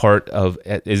is a part of,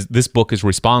 this book is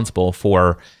responsible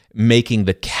for making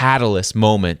the catalyst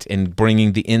moment and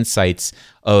bringing the insights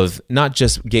of not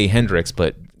just Gay Hendricks,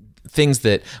 but things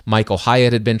that Michael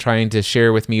Hyatt had been trying to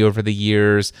share with me over the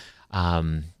years,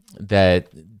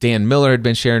 that Dan Miller had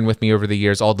been sharing with me over the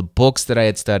years, all the books that I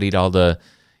had studied, all the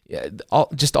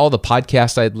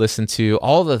podcasts I had listened to,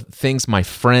 all the things my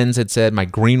friends had said, my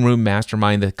Green Room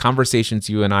Mastermind, the conversations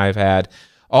you and I have had,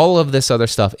 all of this other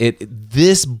stuff.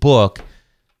 This book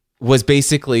was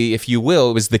basically, if you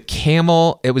will, it was the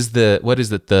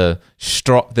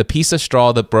straw, the piece of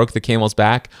straw that broke the camel's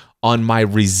back on my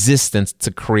resistance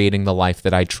to creating the life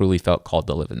that I truly felt called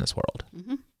to live in this world.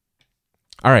 Mm-hmm.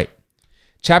 All right.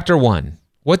 Chapter 1.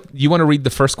 What you want to read the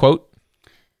first quote?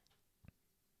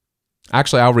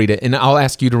 Actually, I'll read it, and I'll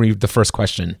ask you to read the first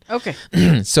question. Okay.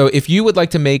 So if you would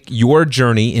like to make your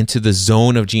journey into the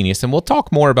zone of genius, and we'll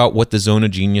talk more about what the zone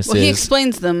of genius is. Well, he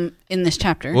explains them in this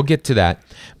chapter. We'll get to that.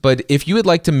 But if you would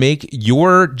like to make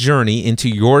your journey into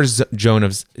your zone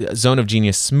of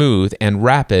genius smooth and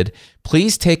rapid,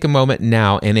 please take a moment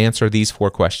now and answer these 4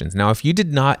 questions. Now, if you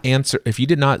did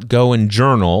not go and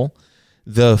journal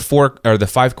the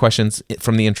 5 questions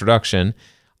from the introduction,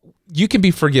 you can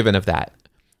be forgiven of that.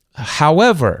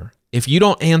 However, if you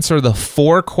don't answer the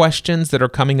 4 questions that are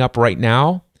coming up right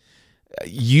now,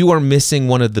 you are missing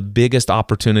one of the biggest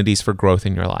opportunities for growth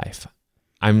in your life.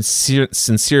 I'm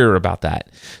sincere about that.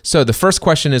 So the first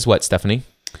question is what, Stephanie?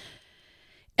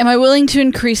 Am I willing to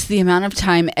increase the amount of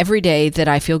time every day that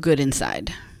I feel good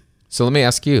inside? So let me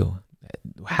ask you,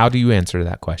 how do you answer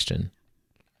that question?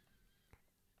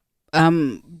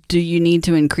 Do you need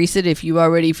to increase it if you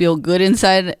already feel good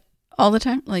inside all the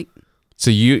time? So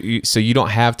you don't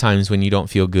have times when you don't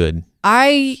feel good.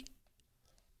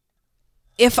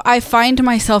 If I find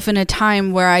myself in a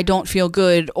time where I don't feel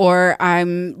good, or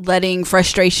I'm letting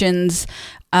frustrations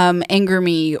anger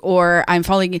me, or I'm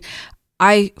falling,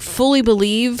 I fully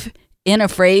believe in a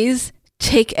phrase,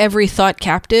 take every thought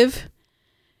captive.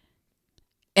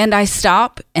 And I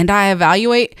stop and I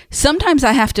evaluate. Sometimes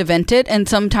I have to vent it, and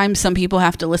sometimes some people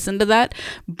have to listen to that,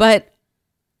 but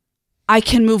I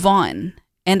can move on.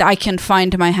 And I can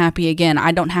find my happy again.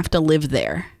 I don't have to live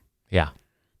there. Yeah.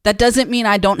 That doesn't mean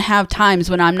I don't have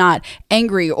times when I'm not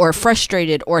angry or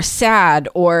frustrated or sad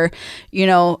or,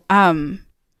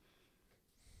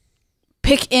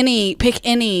 pick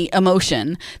any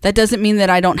emotion. That doesn't mean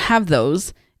that I don't have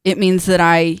those. It means that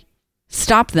I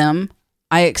stop them,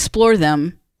 I explore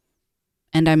them,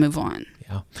 and I move on.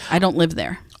 Yeah. I don't live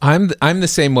there. I'm the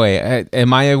same way.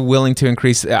 Am I willing to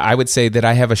increase? I would say that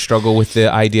I have a struggle with the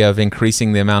idea of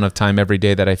increasing the amount of time every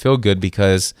day that I feel good,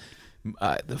 because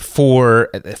for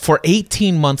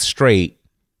 18 months straight,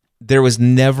 there was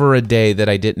never a day that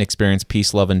I didn't experience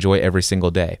peace, love, and joy every single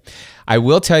day. I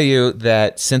will tell you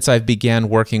that since I've began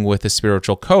working with a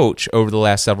spiritual coach over the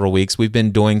last several weeks, we've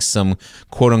been doing some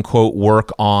quote unquote work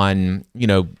on,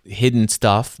 hidden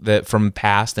stuff that from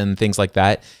past and things like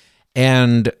that.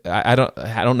 And I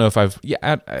don't know if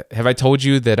have I told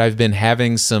you that I've been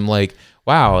having some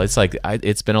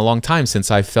it's been a long time since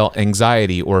I felt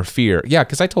anxiety or fear. Yeah,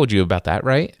 because I told you about that,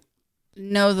 right?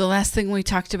 No, the last thing we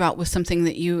talked about was something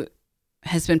that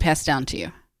has been passed down to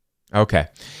you. Okay,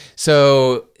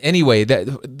 so anyway,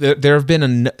 there have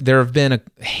been a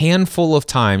handful of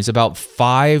times, about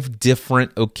 5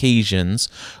 different occasions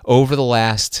over the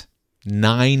last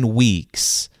 9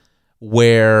 weeks,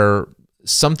 where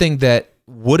something that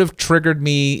would have triggered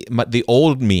me, the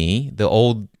old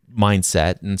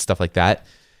mindset and stuff like that,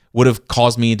 would have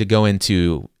caused me to go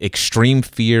into extreme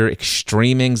fear,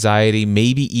 extreme anxiety,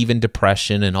 maybe even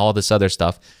depression and all this other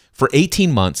stuff. For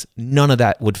 18 months, none of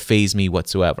that would faze me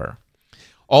whatsoever.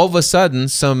 All of a sudden,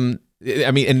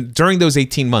 and during those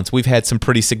 18 months, we've had some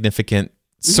pretty significant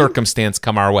circumstance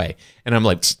come our way. And I'm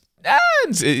like,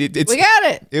 we got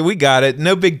it. We got it.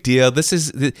 No big deal.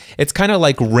 It's kind of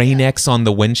like Rain-X on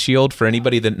the windshield. For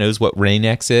anybody that knows what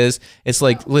Rain-X is, it's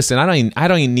like, listen, I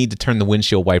don't even need to turn the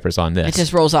windshield wipers on this. It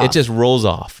just rolls off. It just rolls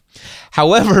off.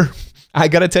 However, I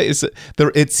got to tell you,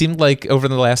 it seemed like over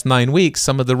the last 9 weeks,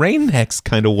 some of the Rain-X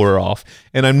kind of wore off,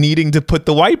 and I'm needing to put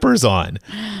the wipers on,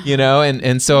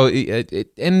 and so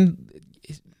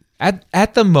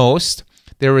at the most,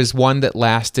 there was one that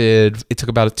lasted, it took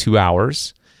about 2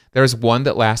 hours. There was one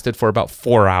that lasted for about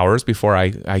 4 hours before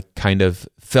I kind of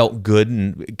felt good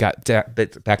and got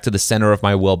back to the center of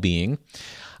my well-being.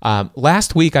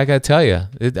 Last week, I got to tell you,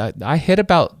 I hit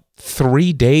about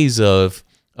 3 days of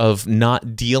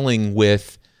not dealing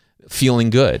with feeling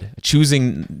good.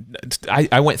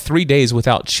 I went 3 days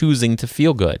without choosing to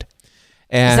feel good.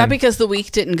 And is that because the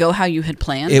week didn't go how you had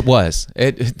planned? It was.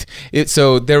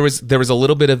 So there was a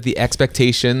little bit of the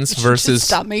expectations versus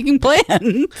stop making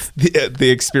plans. The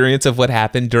experience of what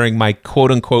happened during my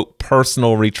quote unquote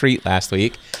personal retreat last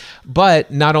week.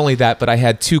 But not only that, but I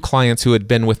had 2 clients who had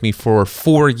been with me for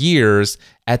 4 years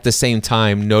at the same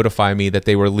time notify me that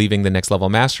they were leaving the Next Level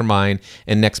Mastermind,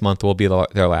 and next month will be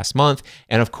their last month.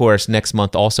 And of course, next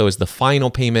month also is the final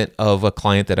payment of a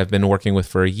client that I've been working with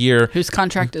for a year. Whose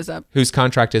contract is up.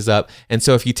 And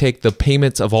so if you take the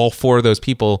payments of all 4 of those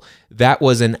people, that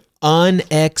was an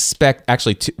unexpected,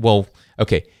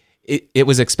 It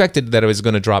was expected that it was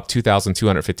going to drop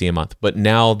 $2,250 a month, but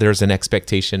now there's an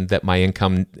expectation that my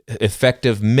income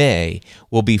effective May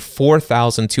will be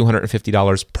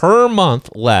 $4,250 per month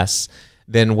less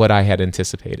than what I had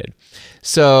anticipated.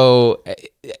 So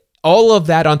all of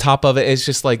that on top of it is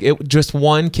just like it. Just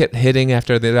one kept hitting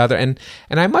after the other, and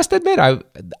I must admit,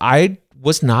 I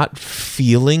was not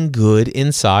feeling good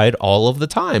inside all of the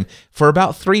time for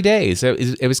about 3 days.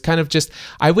 It was kind of just,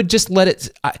 I would just let it,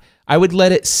 I would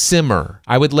let it simmer.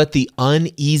 I would let the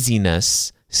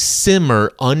uneasiness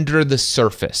simmer under the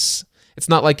surface. It's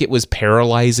not like it was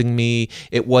paralyzing me.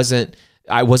 I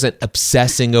wasn't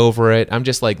obsessing over it. I'm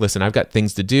just like, listen, I've got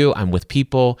things to do. I'm with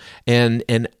people, and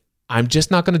I'm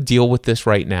just not going to deal with this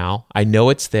right now. I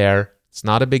know it's there. It's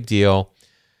not a big deal.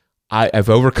 I've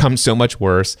overcome so much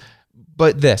worse.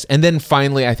 But this, and then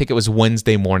finally, I think it was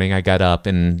Wednesday morning, I got up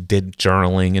and did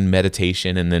journaling and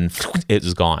meditation, and then it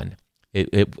was gone.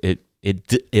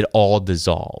 It all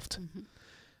dissolved. Mm-hmm.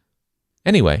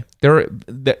 Anyway,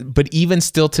 but even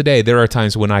still today, there are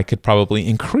times when I could probably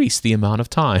increase the amount of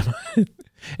time.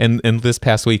 and this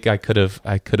past week, I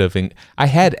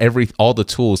had all the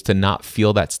tools to not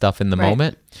feel that stuff in the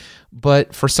moment,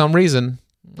 but for some reason,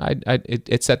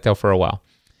 it sat there for a while.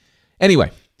 Anyway.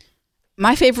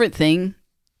 My favorite thing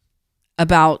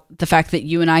about the fact that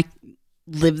you and I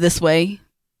live this way,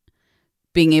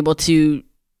 being able to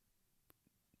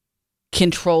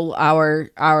control our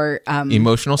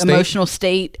emotional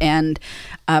state and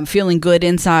feeling good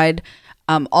inside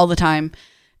all the time,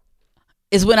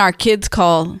 is when our kids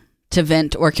call to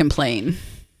vent or complain.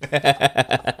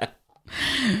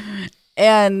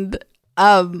 And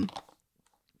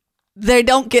they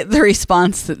don't get the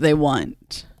response that they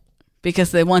want,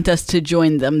 because they want us to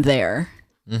join them there,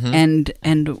 and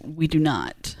we do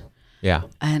not. Yeah.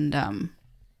 And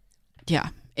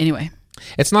anyway,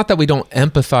 it's not that we don't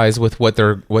empathize with what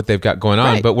they've got going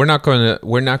on, but we're not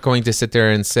going to sit there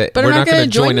and say, but we're not going to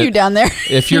join you down there.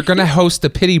 If you're going to host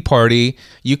a pity party,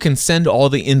 you can send all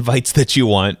the invites that you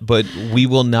want, but we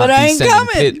will not be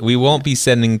sending we won't be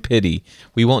sending pity.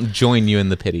 We won't join you in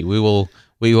the pity. We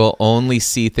will only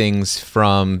see things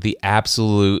from the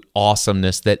absolute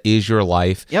awesomeness that is your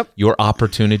life, your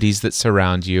opportunities that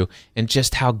surround you, and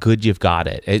just how good you've got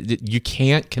it. You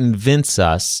can't convince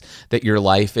us that your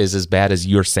life is as bad as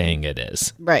you're saying it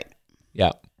is. Right.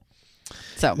 Yeah.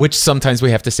 So, which sometimes we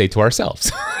have to say to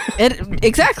ourselves.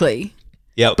 Exactly.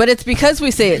 Yep. But it's because we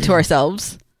say it to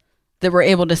ourselves that we're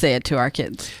able to say it to our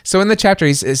kids. So in the chapter,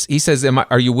 he says,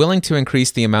 are you willing to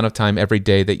increase the amount of time every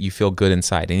day that you feel good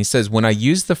inside? And he says, when I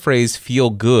use the phrase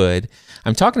feel good,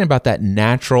 I'm talking about that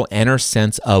natural inner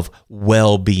sense of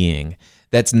well-being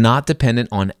that's not dependent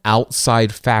on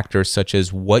outside factors such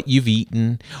as what you've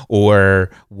eaten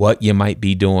or what you might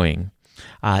be doing.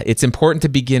 It's important to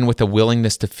begin with a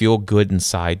willingness to feel good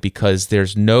inside, because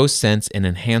there's no sense in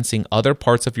enhancing other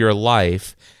parts of your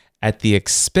life at the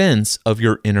expense of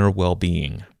your inner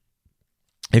well-being.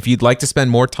 If you'd like to spend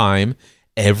more time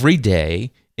every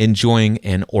day enjoying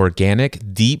an organic,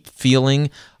 deep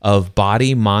feeling of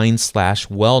body, mind /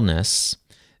 wellness,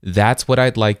 that's what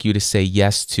I'd like you to say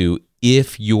yes to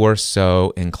if you're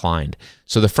so inclined.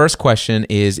 So the first question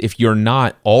is, if you're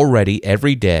not already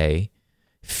every day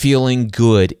feeling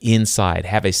good inside,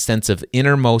 have a sense of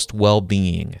innermost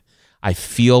well-being, I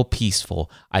feel peaceful,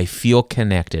 I feel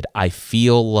connected, I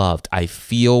feel loved, I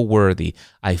feel worthy,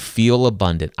 I feel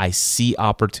abundant, I see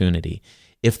opportunity.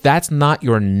 If that's not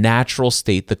your natural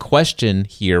state, the question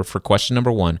here for question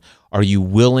number 1, are you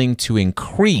willing to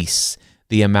increase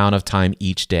the amount of time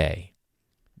each day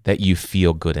that you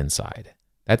feel good inside?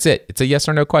 That's it. It's a yes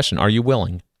or no question. Are you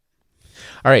willing?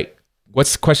 All right.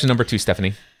 What's question number 2,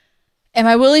 Stephanie? Am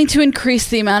I willing to increase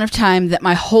the amount of time that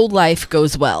my whole life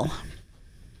goes well?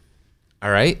 All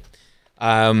right.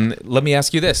 Let me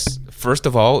ask you this. First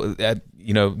of all,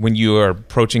 when you are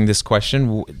approaching this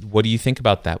question, what do you think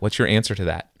about that? What's your answer to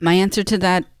that? My answer to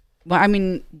that,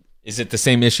 is it the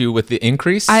same issue with the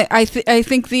increase? I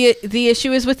think the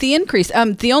issue is with the increase.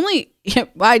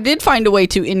 I did find a way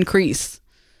to increase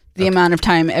the amount of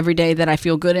time every day that I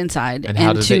feel good inside, and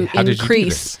how did you do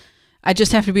this? I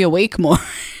just have to be awake more.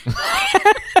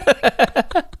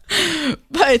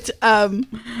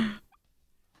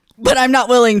 But I'm not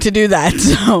willing to do that.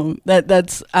 So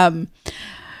that's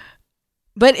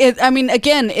but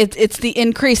it's the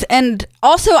increase. And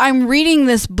also I'm reading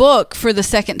this book for the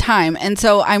second time. And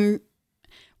so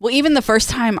even the first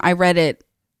time I read it,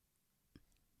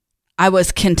 I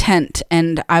was content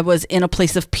and I was in a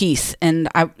place of peace. And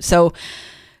so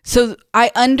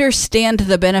I understand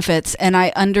the benefits, and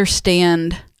I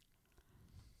understand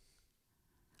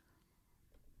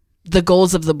the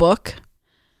goals of the book.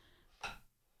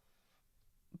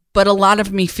 But a lot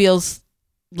of me feels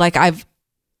like I've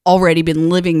already been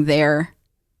living there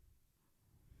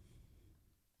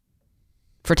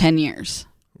for 10 years.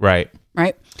 Right.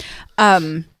 Right.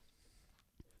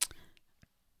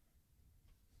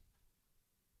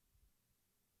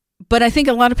 But I think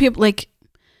a lot of people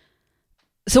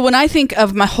so when I think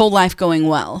of my whole life going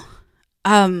well,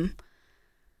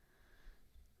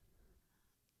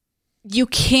 you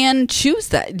can choose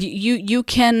that. You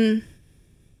can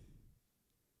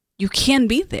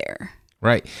be there.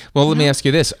 Right. Well, let me ask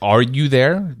you this. Are you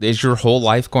there? Is your whole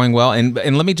life going well? And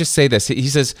let me just say this. He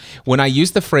says, when I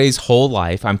use the phrase whole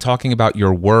life, I'm talking about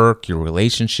your work, your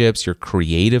relationships, your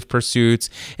creative pursuits,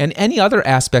 and any other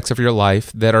aspects of your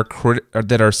life that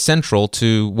are central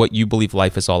to what you believe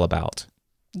life is all about.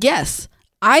 Yes.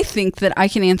 I think that I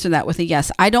can answer that with a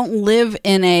yes. I don't live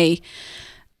in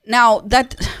now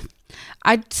that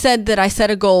I said that I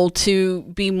set a goal to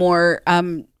be more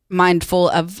mindful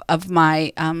of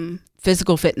my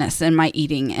physical fitness and my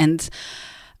eating, and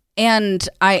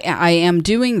I am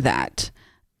doing that,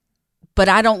 but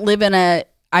I don't live in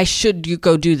I should you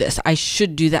go do this, I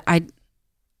should do that.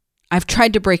 I've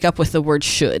tried to break up with the word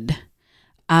should.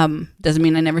 Doesn't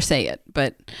mean I never say it,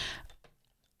 but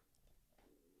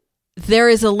there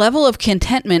is a level of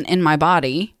contentment in my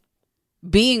body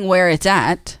being where it's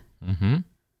at,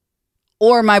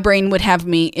 or my brain would have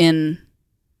me in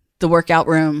the workout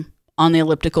room on the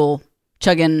elliptical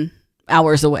chugging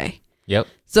hours away. Yep.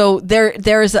 So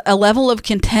there is a level of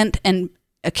contentment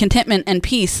and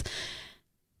peace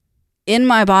in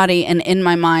my body and in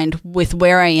my mind with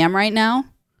where I am right now,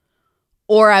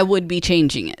 or I would be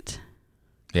changing it.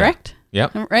 Yeah. Correct?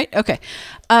 Yep. Right? Okay.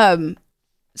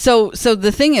 So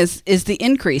the thing is the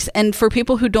increase. And for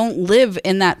people who don't live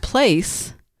in that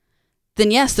place,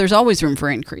 then yes, there's always room for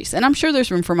increase. And I'm sure there's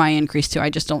room for my increase too. I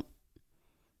just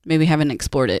haven't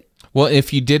explored it. Well,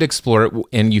 if you did explore it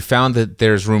and you found that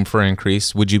there's room for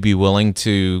increase, would you be willing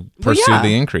to pursue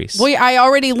the increase? Well, I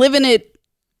already live in it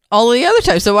all the other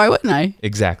time, so why wouldn't I?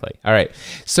 Exactly. All right.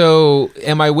 So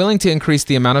am I willing to increase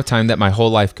the amount of time that my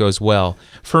whole life goes well?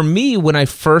 For me, when I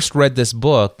first read this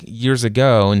book years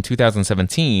ago in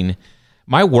 2017,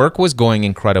 my work was going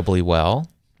incredibly well.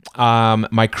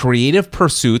 My creative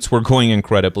pursuits were going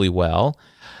incredibly well.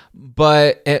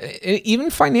 But even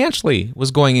financially was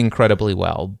going incredibly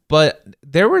well. But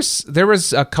there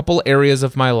was a couple areas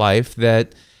of my life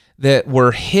that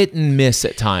were hit and miss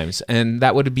at times, and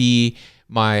that would be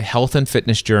my health and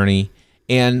fitness journey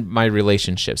and my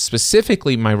relationships,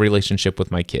 specifically my relationship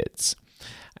with my kids.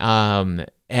 And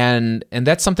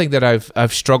that's something that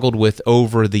I've struggled with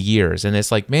over the years. And it's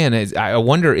like, man, I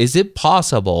wonder, is it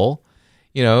possible,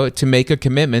 to make a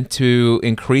commitment to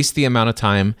increase the amount of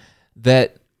time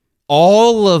that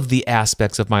all of the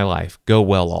aspects of my life go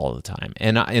well all the time?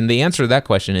 And the answer to that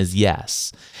question is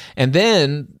yes. And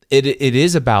then it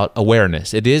is about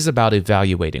awareness. It is about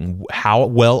evaluating how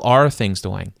well are things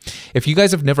doing. If you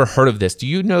guys have never heard of this, do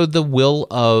you know the Wheel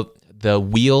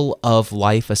of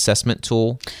Life assessment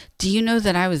tool? Do you know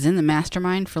that I was in the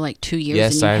mastermind for like 2 years,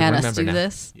 yes, and you had us do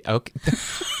this? Okay.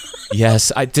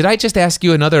 Yes. Did I just ask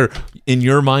you another, in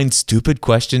your mind, stupid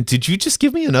question? Did you just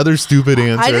give me another stupid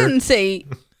answer? I didn't say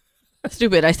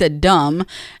stupid. I said dumb,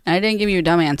 and I didn't give you a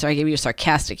dumb answer. I gave you a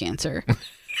sarcastic answer,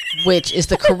 which is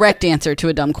the correct answer to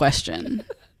a dumb question.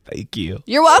 Thank you.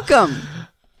 You're welcome.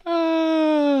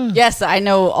 Yes, I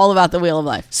know all about the Wheel of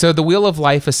Life. So the Wheel of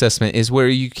Life assessment is where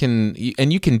you can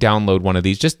download one of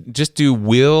these. Just do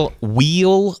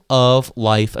Wheel of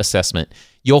Life assessment.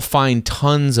 You'll find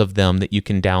tons of them that you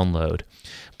can download.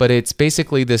 But it's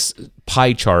basically this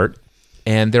pie chart,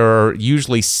 and there are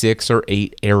usually 6 or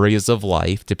 8 areas of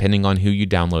life, depending on who you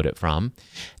download it from.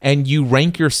 And you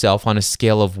rank yourself on a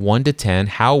scale of 1 to 10.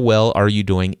 How well are you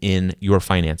doing in your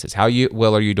finances? How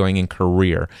well are you doing in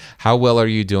career? How well are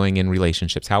you doing in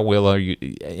relationships? How well are you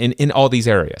in all these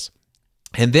areas?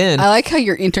 And then I like how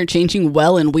you're interchanging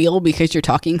well and wheel because you're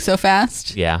talking so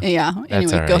fast. Yeah.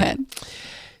 Anyway, right. Go ahead.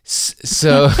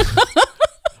 So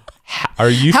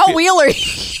are you? How wheel are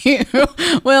you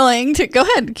willing to go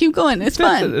ahead? Keep going. It's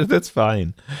fun. That's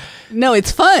fine. No,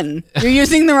 it's fun. You're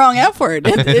using the wrong F word.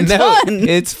 It's no, fun.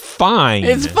 It's fine.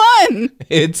 It's fun.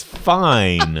 It's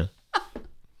fine.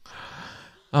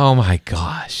 Oh my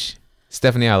gosh.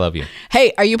 Stephanie, I love you.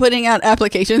 Hey, are you putting out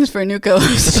applications for a new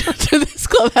co-host to this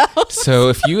clubhouse? So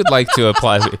if you would like to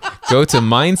apply, go to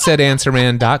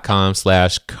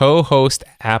mindsetanswerman.com/co-host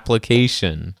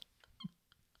application.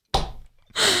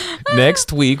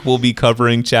 Next week, we'll be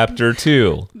covering Chapter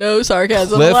 2. No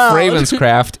sarcasm Cliff allowed.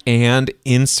 Ravenscraft and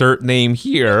insert name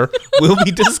here will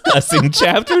be discussing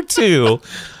Chapter 2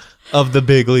 of The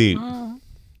Big Leap.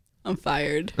 I'm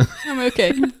fired. I'm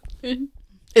okay.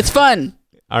 It's fun.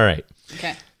 All right.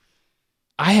 Okay.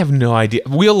 I have no idea.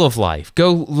 Wheel of Life.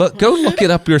 Go look it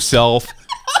up yourself.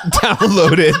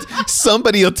 Download it.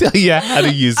 Somebody will tell you how to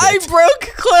use it. I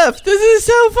broke Cliff. This is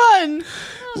so fun.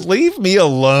 Leave me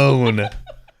alone.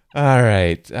 All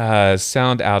right.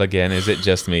 Sound out again. Is it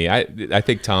just me? I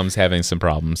think Tom's having some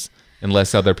problems.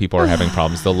 Unless other people are having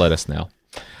problems, they'll let us know.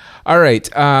 All right.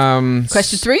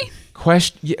 Question 3?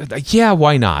 Yeah,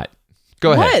 why not?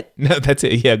 Go ahead. What? No, that's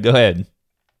it. Yeah, go ahead.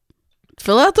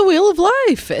 Fill out the wheel of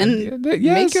life and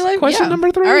make your life. Question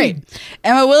number 3. All right.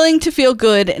 Am I willing to feel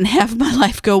good and have my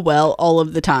life go well all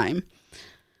of the time?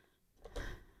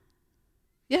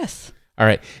 Yes. All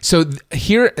right. So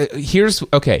here's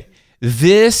okay.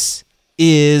 This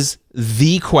is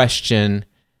the question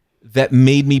that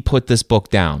made me put this book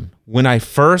down. When I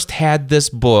first had this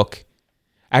book,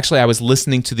 actually I was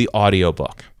listening to the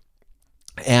audiobook.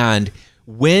 And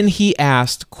when he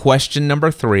asked question number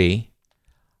 3,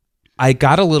 I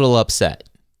got a little upset.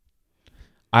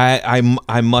 I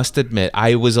must admit,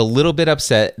 I was a little bit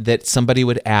upset that somebody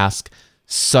would ask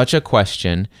such a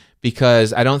question,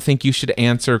 because I don't think you should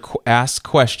ask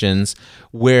questions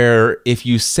where if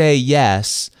you say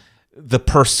yes, the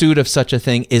pursuit of such a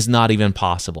thing is not even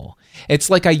possible.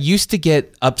 It's like I used to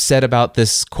get upset about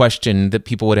this question that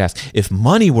people would ask: if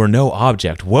money were no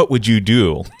object, what would you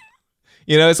do?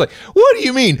 You know, it's like, what do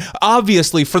you mean?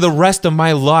 Obviously, for the rest of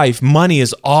my life, money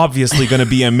is obviously going to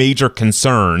be a major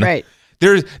concern. Right.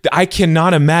 I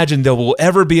cannot imagine there will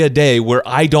ever be a day where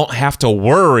I don't have to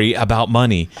worry about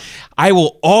money. I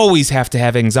will always have to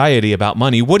have anxiety about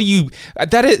money.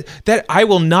 That I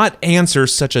will not answer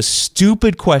such a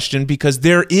stupid question, because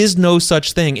there is no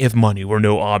such thing if money were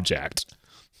no object.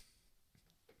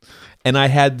 And I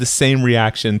had the same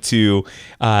reaction to,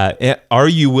 are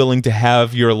you willing to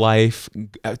have your life,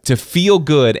 to feel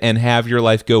good and have your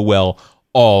life go well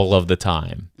all of the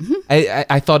time? Mm-hmm.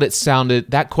 I thought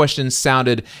that question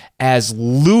sounded as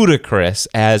ludicrous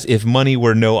as if money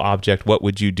were no object, what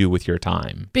would you do with your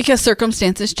time? Because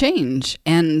circumstances change,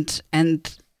 and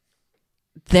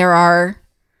there are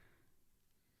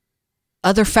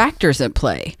other factors at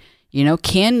play. You know,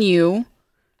 can you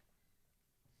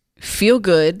feel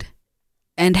good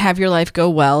and have your life go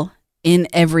well in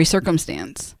every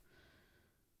circumstance?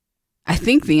 I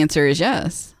think the answer is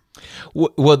yes.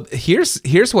 Well,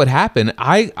 here's what happened.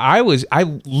 I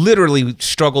literally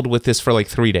struggled with this for like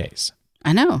 3 days.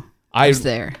 I know. I was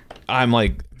there. I'm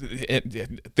like,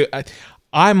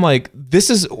 this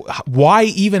is why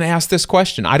even ask this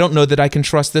question? I don't know that I can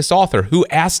trust this author who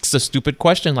asks a stupid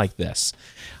question like this.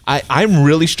 I'm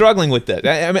really struggling with that.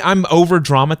 I mean, I'm over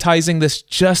dramatizing this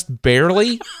just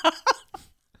barely.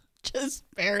 Just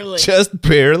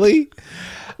barely.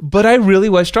 But I really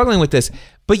was struggling with this.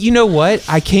 But you know what?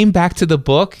 I came back to the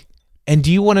book, and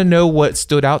do you want to know what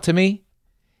stood out to me?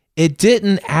 It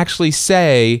didn't actually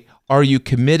say, are you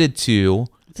committed to?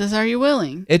 It says, are you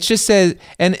willing? It just says,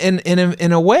 and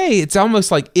in a way, it's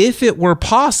almost like, if it were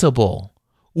possible,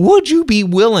 would you be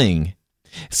willing?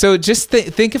 So just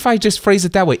think if I just phrase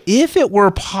it that way. If it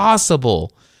were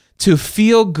possible to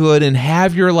feel good and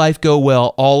have your life go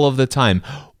well all of the time,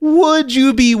 would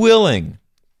you be willing?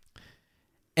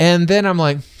 And then I'm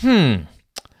like,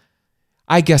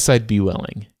 I guess I'd be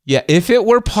willing. Yeah, if it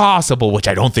were possible, which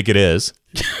I don't think it is.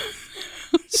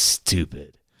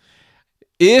 Stupid.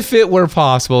 If it were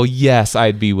possible, yes,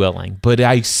 I'd be willing. But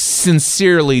I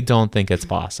sincerely don't think it's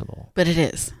possible. But it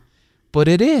is. But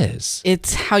it is.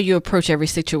 It's how you approach every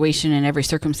situation and every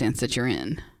circumstance that you're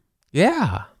in.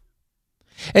 Yeah.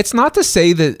 It's not to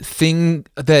say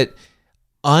that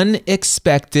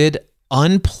unexpected,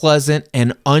 unpleasant,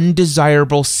 and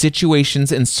undesirable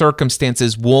situations and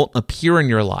circumstances won't appear in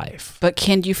your life. But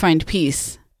can you find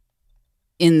peace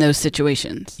in those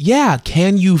situations? Yeah.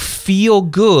 Can you feel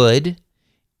good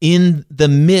in the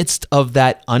midst of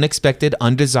that unexpected,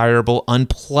 undesirable,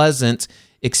 unpleasant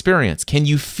experience? Can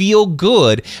you feel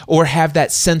good or have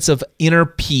that sense of inner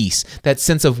peace, that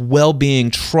sense of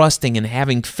well-being, trusting and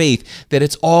having faith that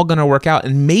it's all going to work out?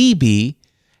 And maybe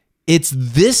it's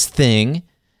this thing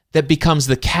that becomes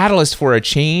the catalyst for a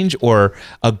change or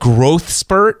a growth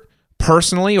spurt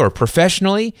personally or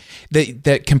professionally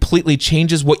that completely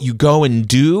changes what you go and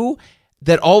do,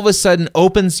 that all of a sudden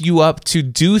opens you up to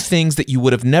do things that you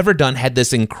would have never done had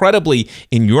this incredibly,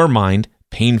 in your mind,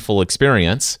 painful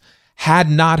experience had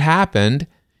not happened.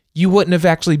 You wouldn't have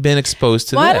actually been exposed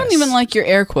to this. I don't even like your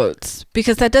air quotes,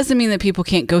 because that doesn't mean that people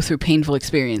can't go through painful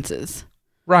experiences.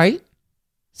 Right.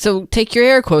 So take your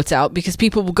air quotes out, because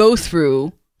people will go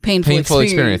through painful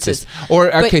experiences.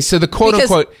 Or okay, so the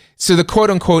quote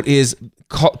unquote is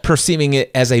perceiving it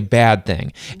as a bad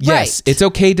thing. Yes, right. It's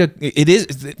okay to. It is.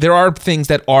 There are things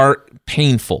that are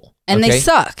painful, and they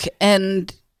suck,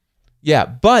 and Yeah,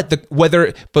 but what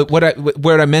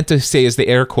I meant to say is the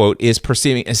air quote is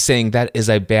perceiving as saying that is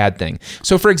a bad thing.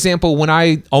 So, for example, when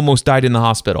I almost died in the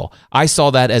hospital, I saw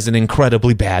that as an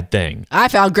incredibly bad thing. I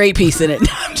found great peace in it.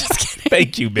 No, I'm just kidding.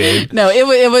 Thank you, babe. No,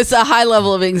 it was a high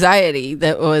level of anxiety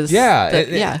that was.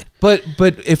 Yeah. But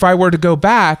if I were to go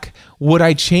back, would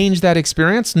I change that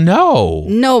experience? No.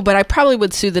 No, but I probably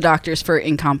would sue the doctors for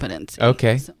incompetence.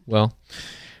 Okay. Well,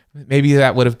 maybe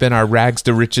that would have been our rags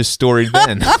to riches story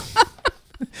then.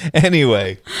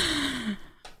 Anyway.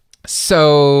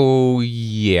 So,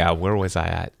 yeah, where was I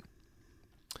at?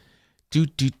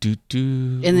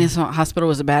 In this hospital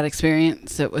was a bad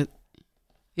experience. It was.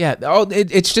 Yeah. Oh,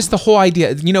 it's just the whole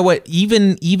idea. You know what?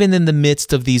 Even in the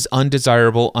midst of these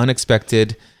undesirable,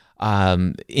 unexpected,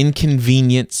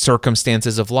 inconvenient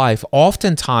circumstances of life,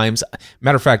 oftentimes,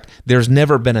 matter of fact, there's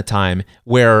never been a time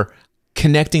where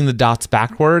connecting the dots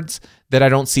backwards that I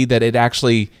don't see that it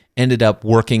actually ended up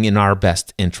working in our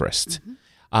best interest.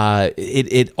 Romans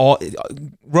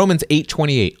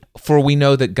 8:28, for we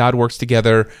know that God works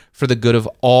together for the good of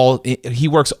all. He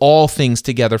works all things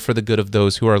together for the good of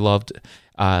those who are loved,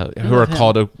 who are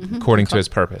called according to his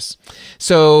purpose.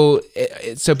 So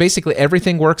basically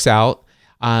everything works out.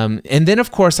 And then,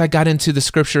 of course, I got into the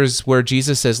scriptures where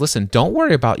Jesus says, listen, don't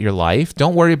worry about your life.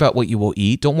 Don't worry about what you will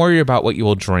eat. Don't worry about what you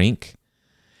will drink.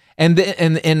 And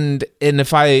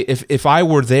if I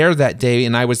were there that day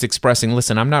and I was expressing,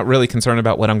 listen, I'm not really concerned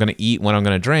about what I'm going to eat, what I'm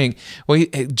going to drink. Well,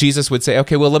 Jesus would say,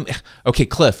 okay,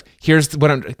 Cliff, here's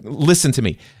listen to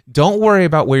me. Don't worry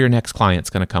about where your next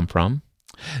client's going to come from.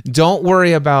 Don't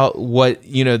worry about what,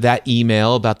 that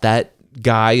email about that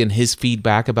guy and his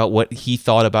feedback about what he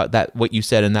thought about that, what you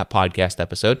said in that podcast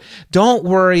episode. Don't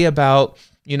worry about,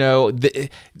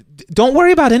 don't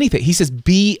worry about anything. He says,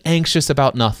 be anxious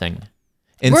about nothing.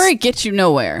 And worry gets you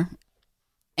nowhere,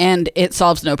 and it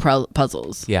solves no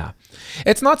puzzles. Yeah,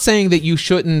 it's not saying that you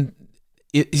shouldn't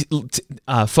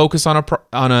focus on a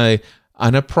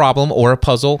problem or a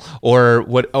puzzle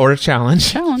or a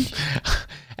challenge.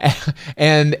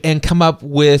 and come up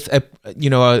with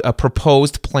a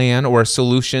proposed plan or a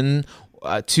solution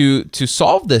to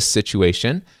solve this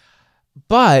situation,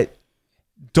 but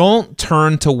don't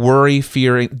turn to worry,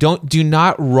 fearing. Do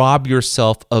not rob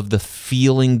yourself of the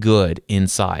feeling good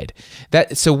inside.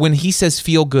 So when he says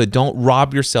feel good, don't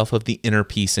rob yourself of the inner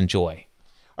peace and joy.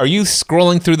 Are you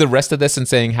scrolling through the rest of this and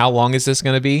saying, how long is this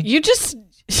going to be? You just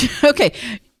okay.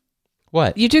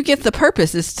 What? You do get the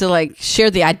purpose is to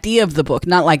share the idea of the book,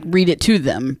 not read it to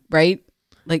them, right?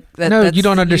 No, you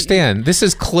don't understand. This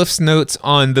is Cliff's notes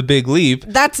on The Big Leap.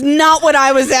 That's not what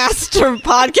I was asked to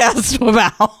podcast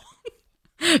about.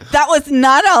 That was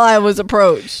not how I was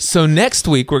approached. So next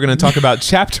week, we're going to talk about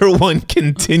Chapter 1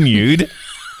 continued,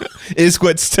 is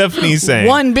what Stephanie's saying.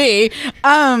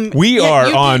 1B. We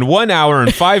are on 1 hour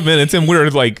and 5 minutes, and we're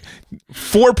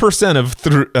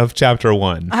 4% of Chapter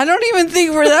 1. I don't even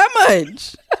think we're that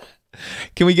much.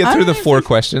 Can we get through the 4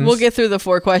 questions? We'll get through the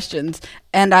 4 questions.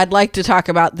 And I'd like to talk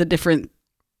about the different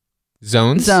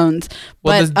zones. Well,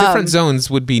 the different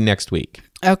zones would be next week.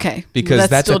 Okay. Because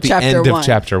that's at the end of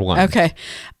Chapter 1. Okay.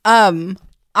 I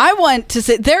want to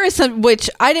say there is some,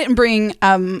 which I didn't bring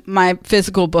my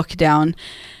physical book down,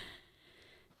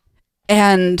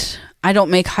 and I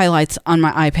don't make highlights on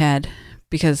my iPad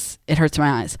because it hurts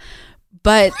my eyes.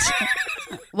 But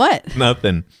what?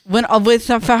 Nothing.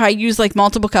 If I use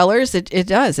multiple colors, it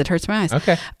does. It hurts my eyes.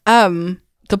 Okay.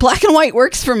 The black and white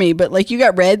works for me, but you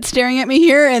got red staring at me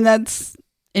here, and that's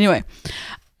anyway.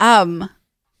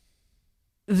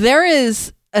 There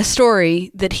is a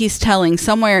story that he's telling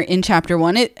somewhere in Chapter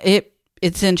 1.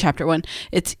 It's in Chapter 1.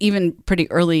 It's even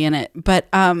pretty early in it. But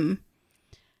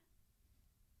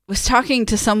was talking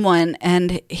to someone,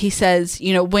 and he says,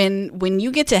 when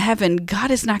you get to heaven,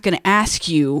 God is not going to ask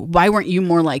you, why weren't you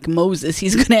more like Moses?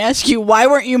 He's going to ask you, why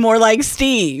weren't you more like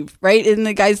Steve? Right? Isn't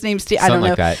the guy's name Steve? I don't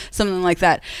know. Something like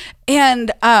that.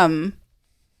 And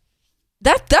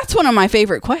that's one of my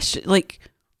favorite questions.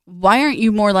 Why aren't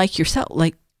you more like yourself?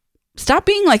 Stop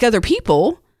being like other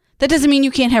people. That doesn't mean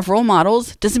you can't have role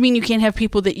models. Doesn't mean you can't have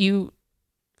people that you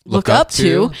look up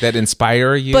to that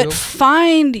inspire you. But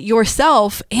find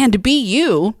yourself and be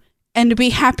you and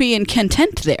be happy and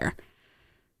content there.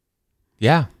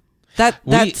 Yeah.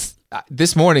 That's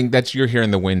this morning you're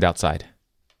hearing the wind outside.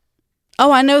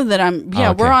 Oh, I know that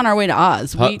okay. We're on our way to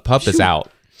Oz. Pup is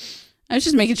out. I was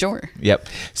just making sure. Yep.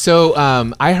 So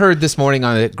I heard this morning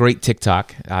on a great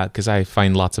TikTok, because I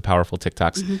find lots of powerful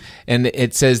TikToks, and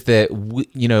it says that,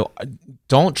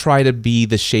 don't try to be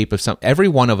the shape of every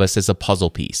one of us is a puzzle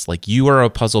piece. You are a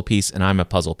puzzle piece and I'm a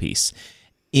puzzle piece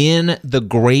in the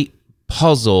great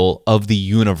puzzle of the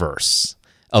universe.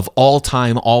 of all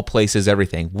time, all places,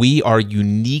 everything. We are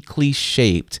uniquely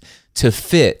shaped to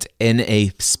fit in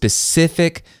a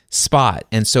specific spot.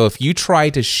 And so if you try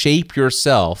to shape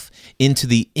yourself into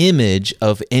the image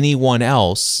of anyone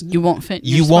else, you won't fit.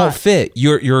 You won't fit.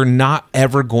 You're not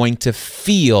ever going to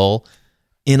feel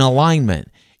in alignment.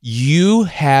 You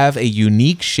have a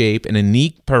unique shape and a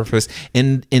unique purpose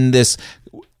in this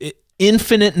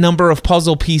infinite number of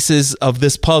puzzle pieces of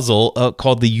this puzzle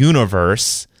called the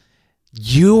universe.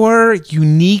 You are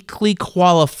uniquely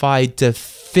qualified to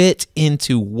fit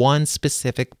into one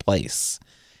specific place.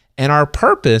 And our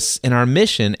purpose and our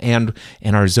mission and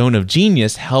our zone of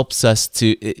genius helps us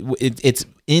to, it's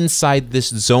inside this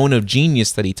zone of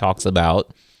genius that he talks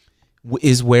about,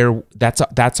 is where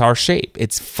that's our shape.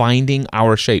 It's finding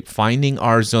our shape, finding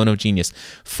our zone of genius,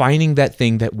 finding that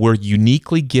thing that we're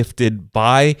uniquely gifted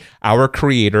by our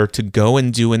Creator to go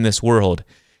and do in this world,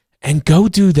 and go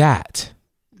do that.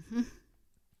 Mm-hmm.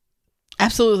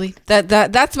 Absolutely.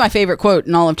 That's my favorite quote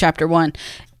in all of chapter 1.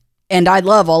 And I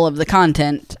love all of the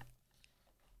content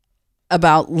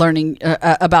about learning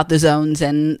about the zones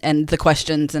and the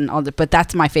questions and all that, but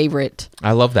that's my favorite.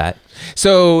 I love that.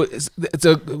 So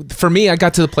for me, I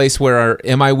got to the place where,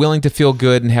 am I willing to feel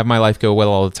good and have my life go well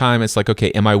all the time? It's like,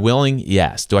 okay, am I willing?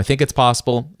 Yes. Do I think it's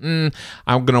possible? I'm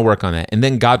going to work on that. And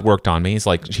then God worked on me. It's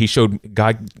like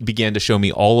God began to show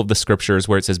me all of the scriptures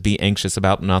where it says, be anxious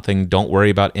about nothing. Don't worry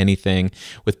about anything.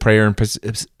 With prayer and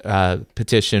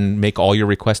petition, make all your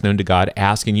requests known to God.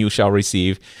 Ask and you shall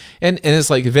receive. And it's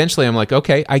like, eventually I'm like,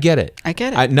 okay, I get it.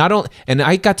 And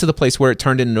I got to the place where it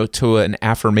turned into an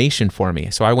affirmation for me.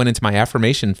 So I went into my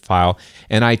affirmation file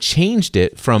and I changed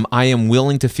it from I am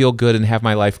willing to feel good and have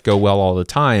my life go well all the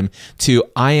time to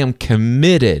I am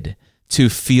committed to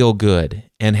feel good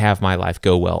and have my life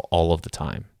go well all of the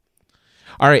time.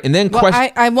 All right, and then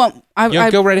question. I won't.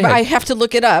 Go right ahead. I have to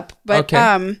look it up, but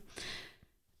okay.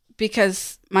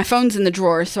 Because my phone's in the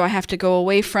drawer, so I have to go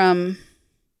away from.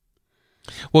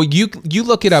 Well, you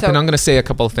look it up, and I'm going to say a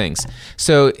couple of things.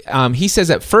 So he says,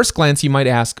 at first glance, you might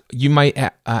ask,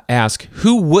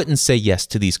 who wouldn't say yes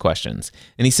to these questions?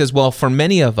 And he says, well, for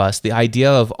many of us, the idea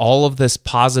of all of this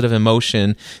positive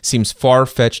emotion seems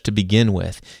far-fetched to begin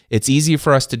with. It's easy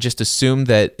for us to just assume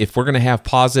that if we're going to have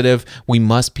positive, we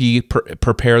must be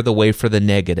prepare the way for the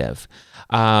negative.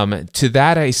 To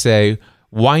that, I say,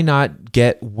 why not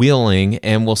get willing,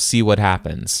 and we'll see what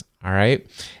happens. All right.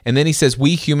 And then he says,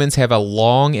 we humans have a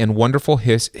long and wonderful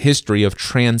history of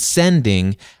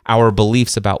transcending our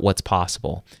beliefs about what's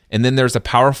possible. And then there's a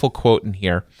powerful quote in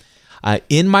here.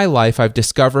 In my life, I've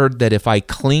discovered that if I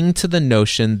cling to the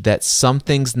notion that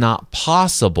something's not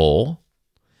possible,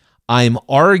 I'm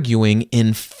arguing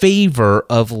in favor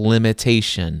of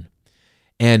limitation.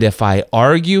 And if I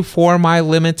argue for my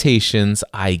limitations,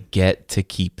 I get to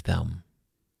keep them.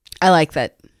 I like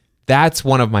that. That's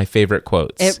one of my favorite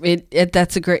quotes.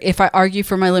 That's a great. If I argue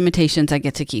for my limitations, I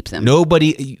get to keep them.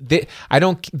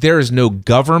 There is no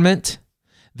government.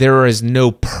 There is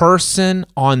no person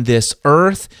on this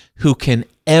earth who can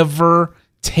ever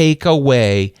take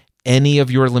away any of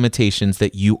your limitations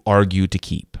that you argue to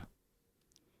keep.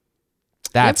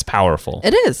 That's powerful.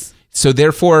 It is. So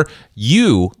therefore,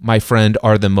 you, my friend,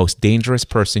 are the most dangerous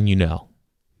person you know.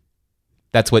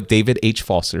 That's what David H.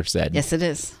 Foster said. Yes, it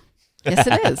is. Yes,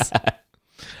 it is.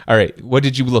 All right. What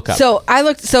did you look up? So I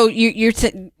looked. So you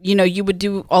would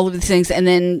do all of these things, and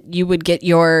then you would get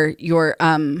your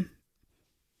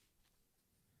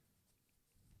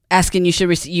asking. You should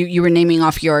receive. You were naming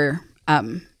off your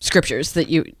scriptures that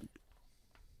you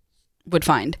would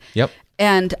find. Yep.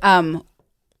 And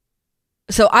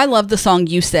so I love the song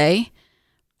 "You Say"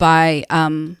 by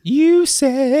You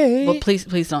Say. Well, please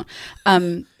don't.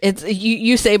 It's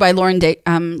you Say by Lauren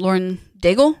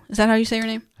Daigle? Is that how you say her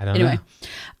name? I don't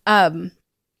know.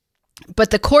 But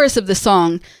the chorus of the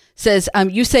song says,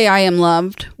 you say I am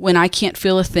loved when I can't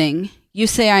feel a thing. You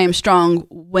say I am strong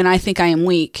when I think I am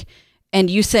weak. And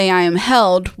you say I am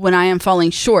held when I am falling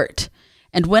short.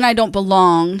 And when I don't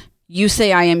belong, you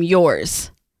say I am yours.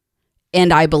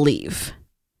 And I believe.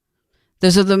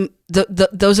 Those are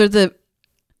the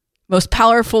most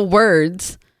powerful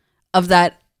words of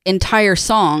that entire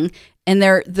song. And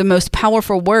they're the most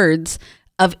powerful words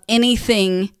of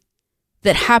anything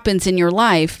that happens in your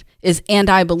life is, and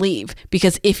I believe.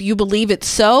 Because if you believe it's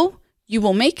so, you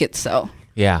will make it so.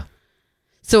 Yeah.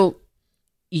 So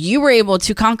you were able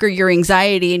to conquer your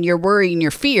anxiety and your worry and your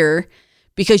fear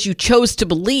because you chose to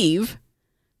believe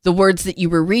the words that you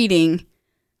were reading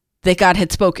that God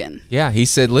had spoken. Yeah, he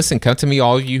said, listen, come to me,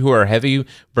 all you who are heavy,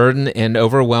 burdened, and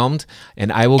overwhelmed,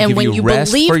 and I will give you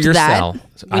rest for yourself.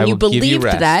 When you believed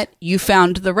that, you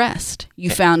found the rest. You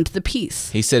found the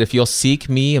peace. He said, if you'll seek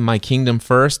me and my kingdom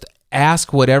first,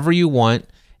 ask whatever you want,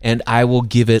 and I will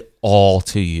give it all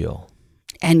to you.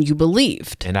 And you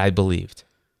believed. And I believed.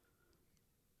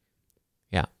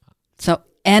 Yeah. So,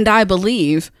 and I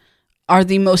believe are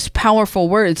the most powerful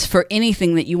words for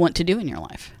anything that you want to do in your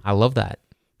life. I love that.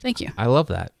 Thank you. I love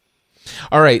that.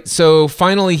 All right. So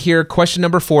finally here, question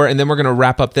number 4, and then we're going to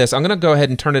wrap up this. I'm going to go ahead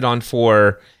and turn it on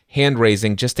for hand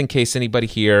raising, just in case anybody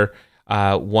here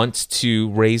wants to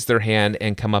raise their hand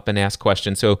and come up and ask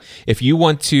questions. So if you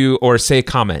want to, or say a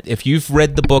comment, if you've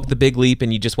read the book, The Big Leap,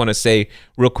 and you just want to say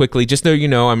real quickly, just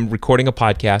know, I'm recording a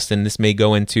podcast, and this may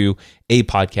go into a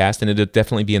podcast, and it'll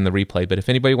definitely be in the replay. But if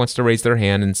anybody wants to raise their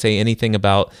hand and say anything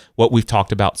about what we've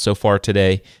talked about so far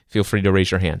today, feel free to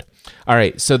raise your hand. All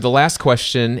right, so the last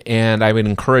question, and I would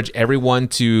encourage everyone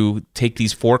to take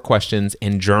these 4 questions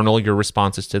and journal your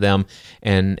responses to them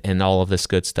and all of this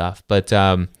good stuff. But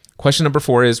question number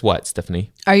 4 is what,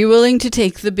 Stephanie? Are you willing to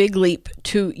take the big leap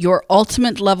to your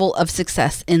ultimate level of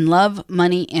success in love,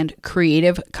 money, and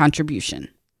creative contribution?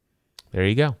 There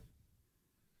you go.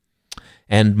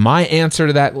 And my answer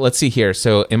to that, let's see here.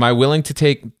 So am I willing to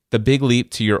take the big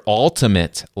leap to your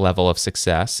ultimate level of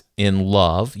success in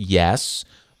love? Yes.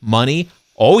 Money?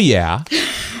 Oh, yeah.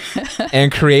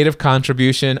 And creative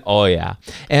contribution? Oh, yeah.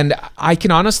 And I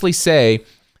can honestly say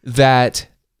that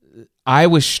I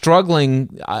was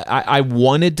struggling. I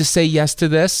wanted to say yes to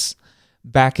this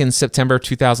back in September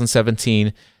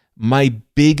 2017. My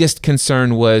biggest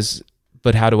concern was,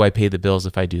 but how do I pay the bills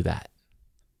if I do that?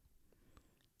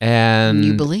 And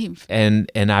you believe.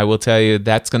 And I will tell you,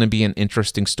 that's going to be an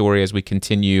interesting story as we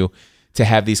continue to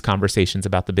have these conversations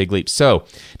about the big leap. So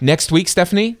next week,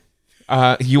 Stephanie,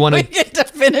 you want to get to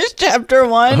finish chapter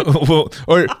 1?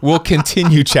 we'll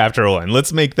continue chapter 1.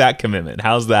 Let's make that commitment.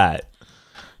 How's that?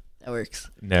 That works.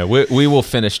 No, we will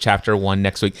finish chapter 1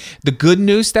 next week. The good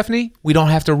news, Stephanie, we don't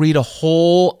have to read a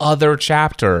whole other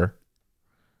chapter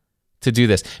to do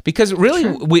this. Because really,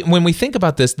 when we think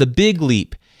about this, the big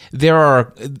leap, there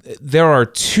are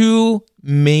 2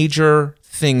 major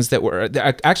things that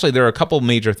there are a couple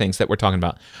major things that we're talking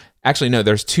about. Actually, no,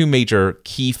 there's 2 major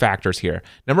key factors here.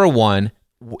 Number 1,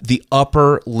 the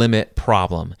upper limit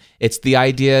problem. It's the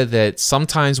idea that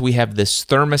sometimes we have this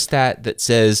thermostat that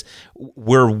says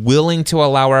we're willing to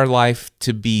allow our life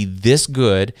to be this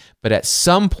good, but at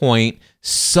some point,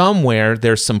 somewhere,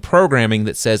 there's some programming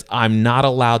that says I'm not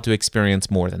allowed to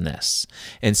experience more than this.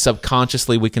 And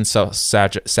subconsciously, we can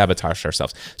sabotage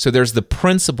ourselves. So there's the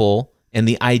principle and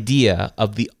the idea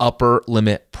of the upper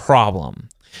limit problem.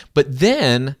 But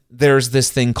then there's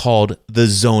this thing called the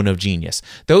zone of genius.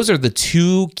 Those are the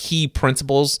 2 key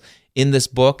principles in this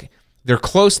book. They're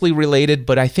closely related,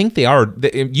 but I think they are.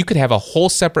 You could have a whole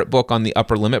separate book on the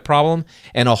upper limit problem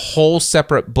and a whole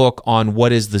separate book on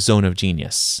what is the zone of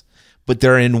genius. But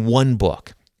they're in one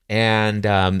book. And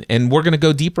we're going to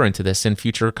go deeper into this in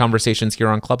future conversations here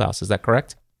on Clubhouse. Is that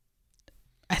correct?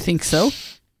 I think so.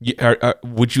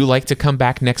 Would you like to come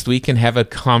back next week and have a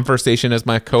conversation as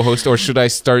my co-host, or should I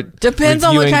start Depends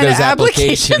on what kind of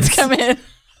applications come in.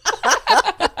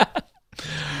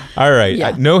 All right.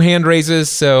 Yeah. No hand raises,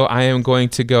 so I am going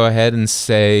to go ahead and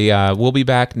say we'll be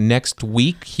back next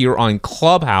week here on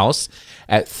Clubhouse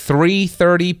at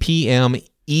 3:30 p.m.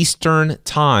 Eastern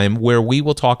Time, where we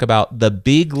will talk about The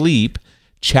Big Leap,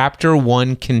 Chapter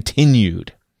 1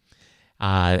 Continued.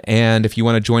 And if you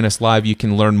want to join us live, you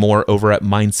can learn more over at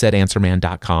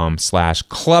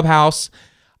mindsetanswerman.com/clubhouse.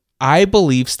 I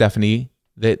believe, Stephanie,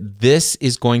 that this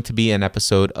is going to be an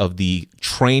episode of the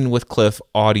Train with Cliff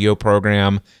audio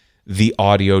program, the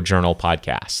Audio Journal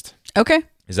podcast. Okay.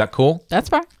 Is that cool? That's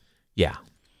fine. Yeah.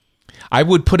 I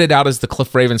would put it out as the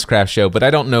Cliff Ravenscraft show, but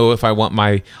I don't know if I want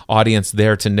my audience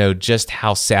there to know just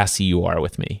how sassy you are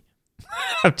with me.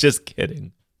 I'm just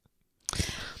kidding.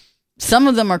 Some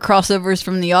of them are crossovers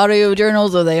from the audio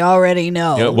journals, or they already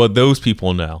know. Yeah, well, those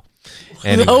people know.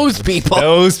 Anyway, those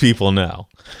people know.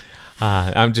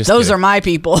 I'm just Those kidding. are my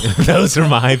people. Those are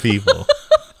my people.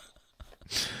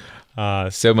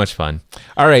 So much fun.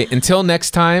 All right. Until next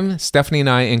time, Stephanie and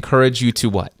I encourage you to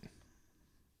what?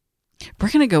 We're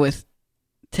going to go with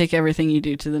take everything you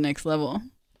do to the next level,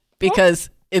 because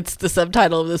it's the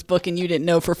subtitle of this book and you didn't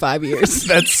know for 5 years.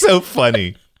 That's so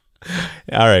funny.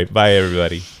 All right. Bye,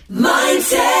 everybody.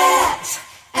 Mindset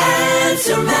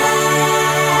Answer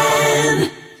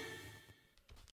Man.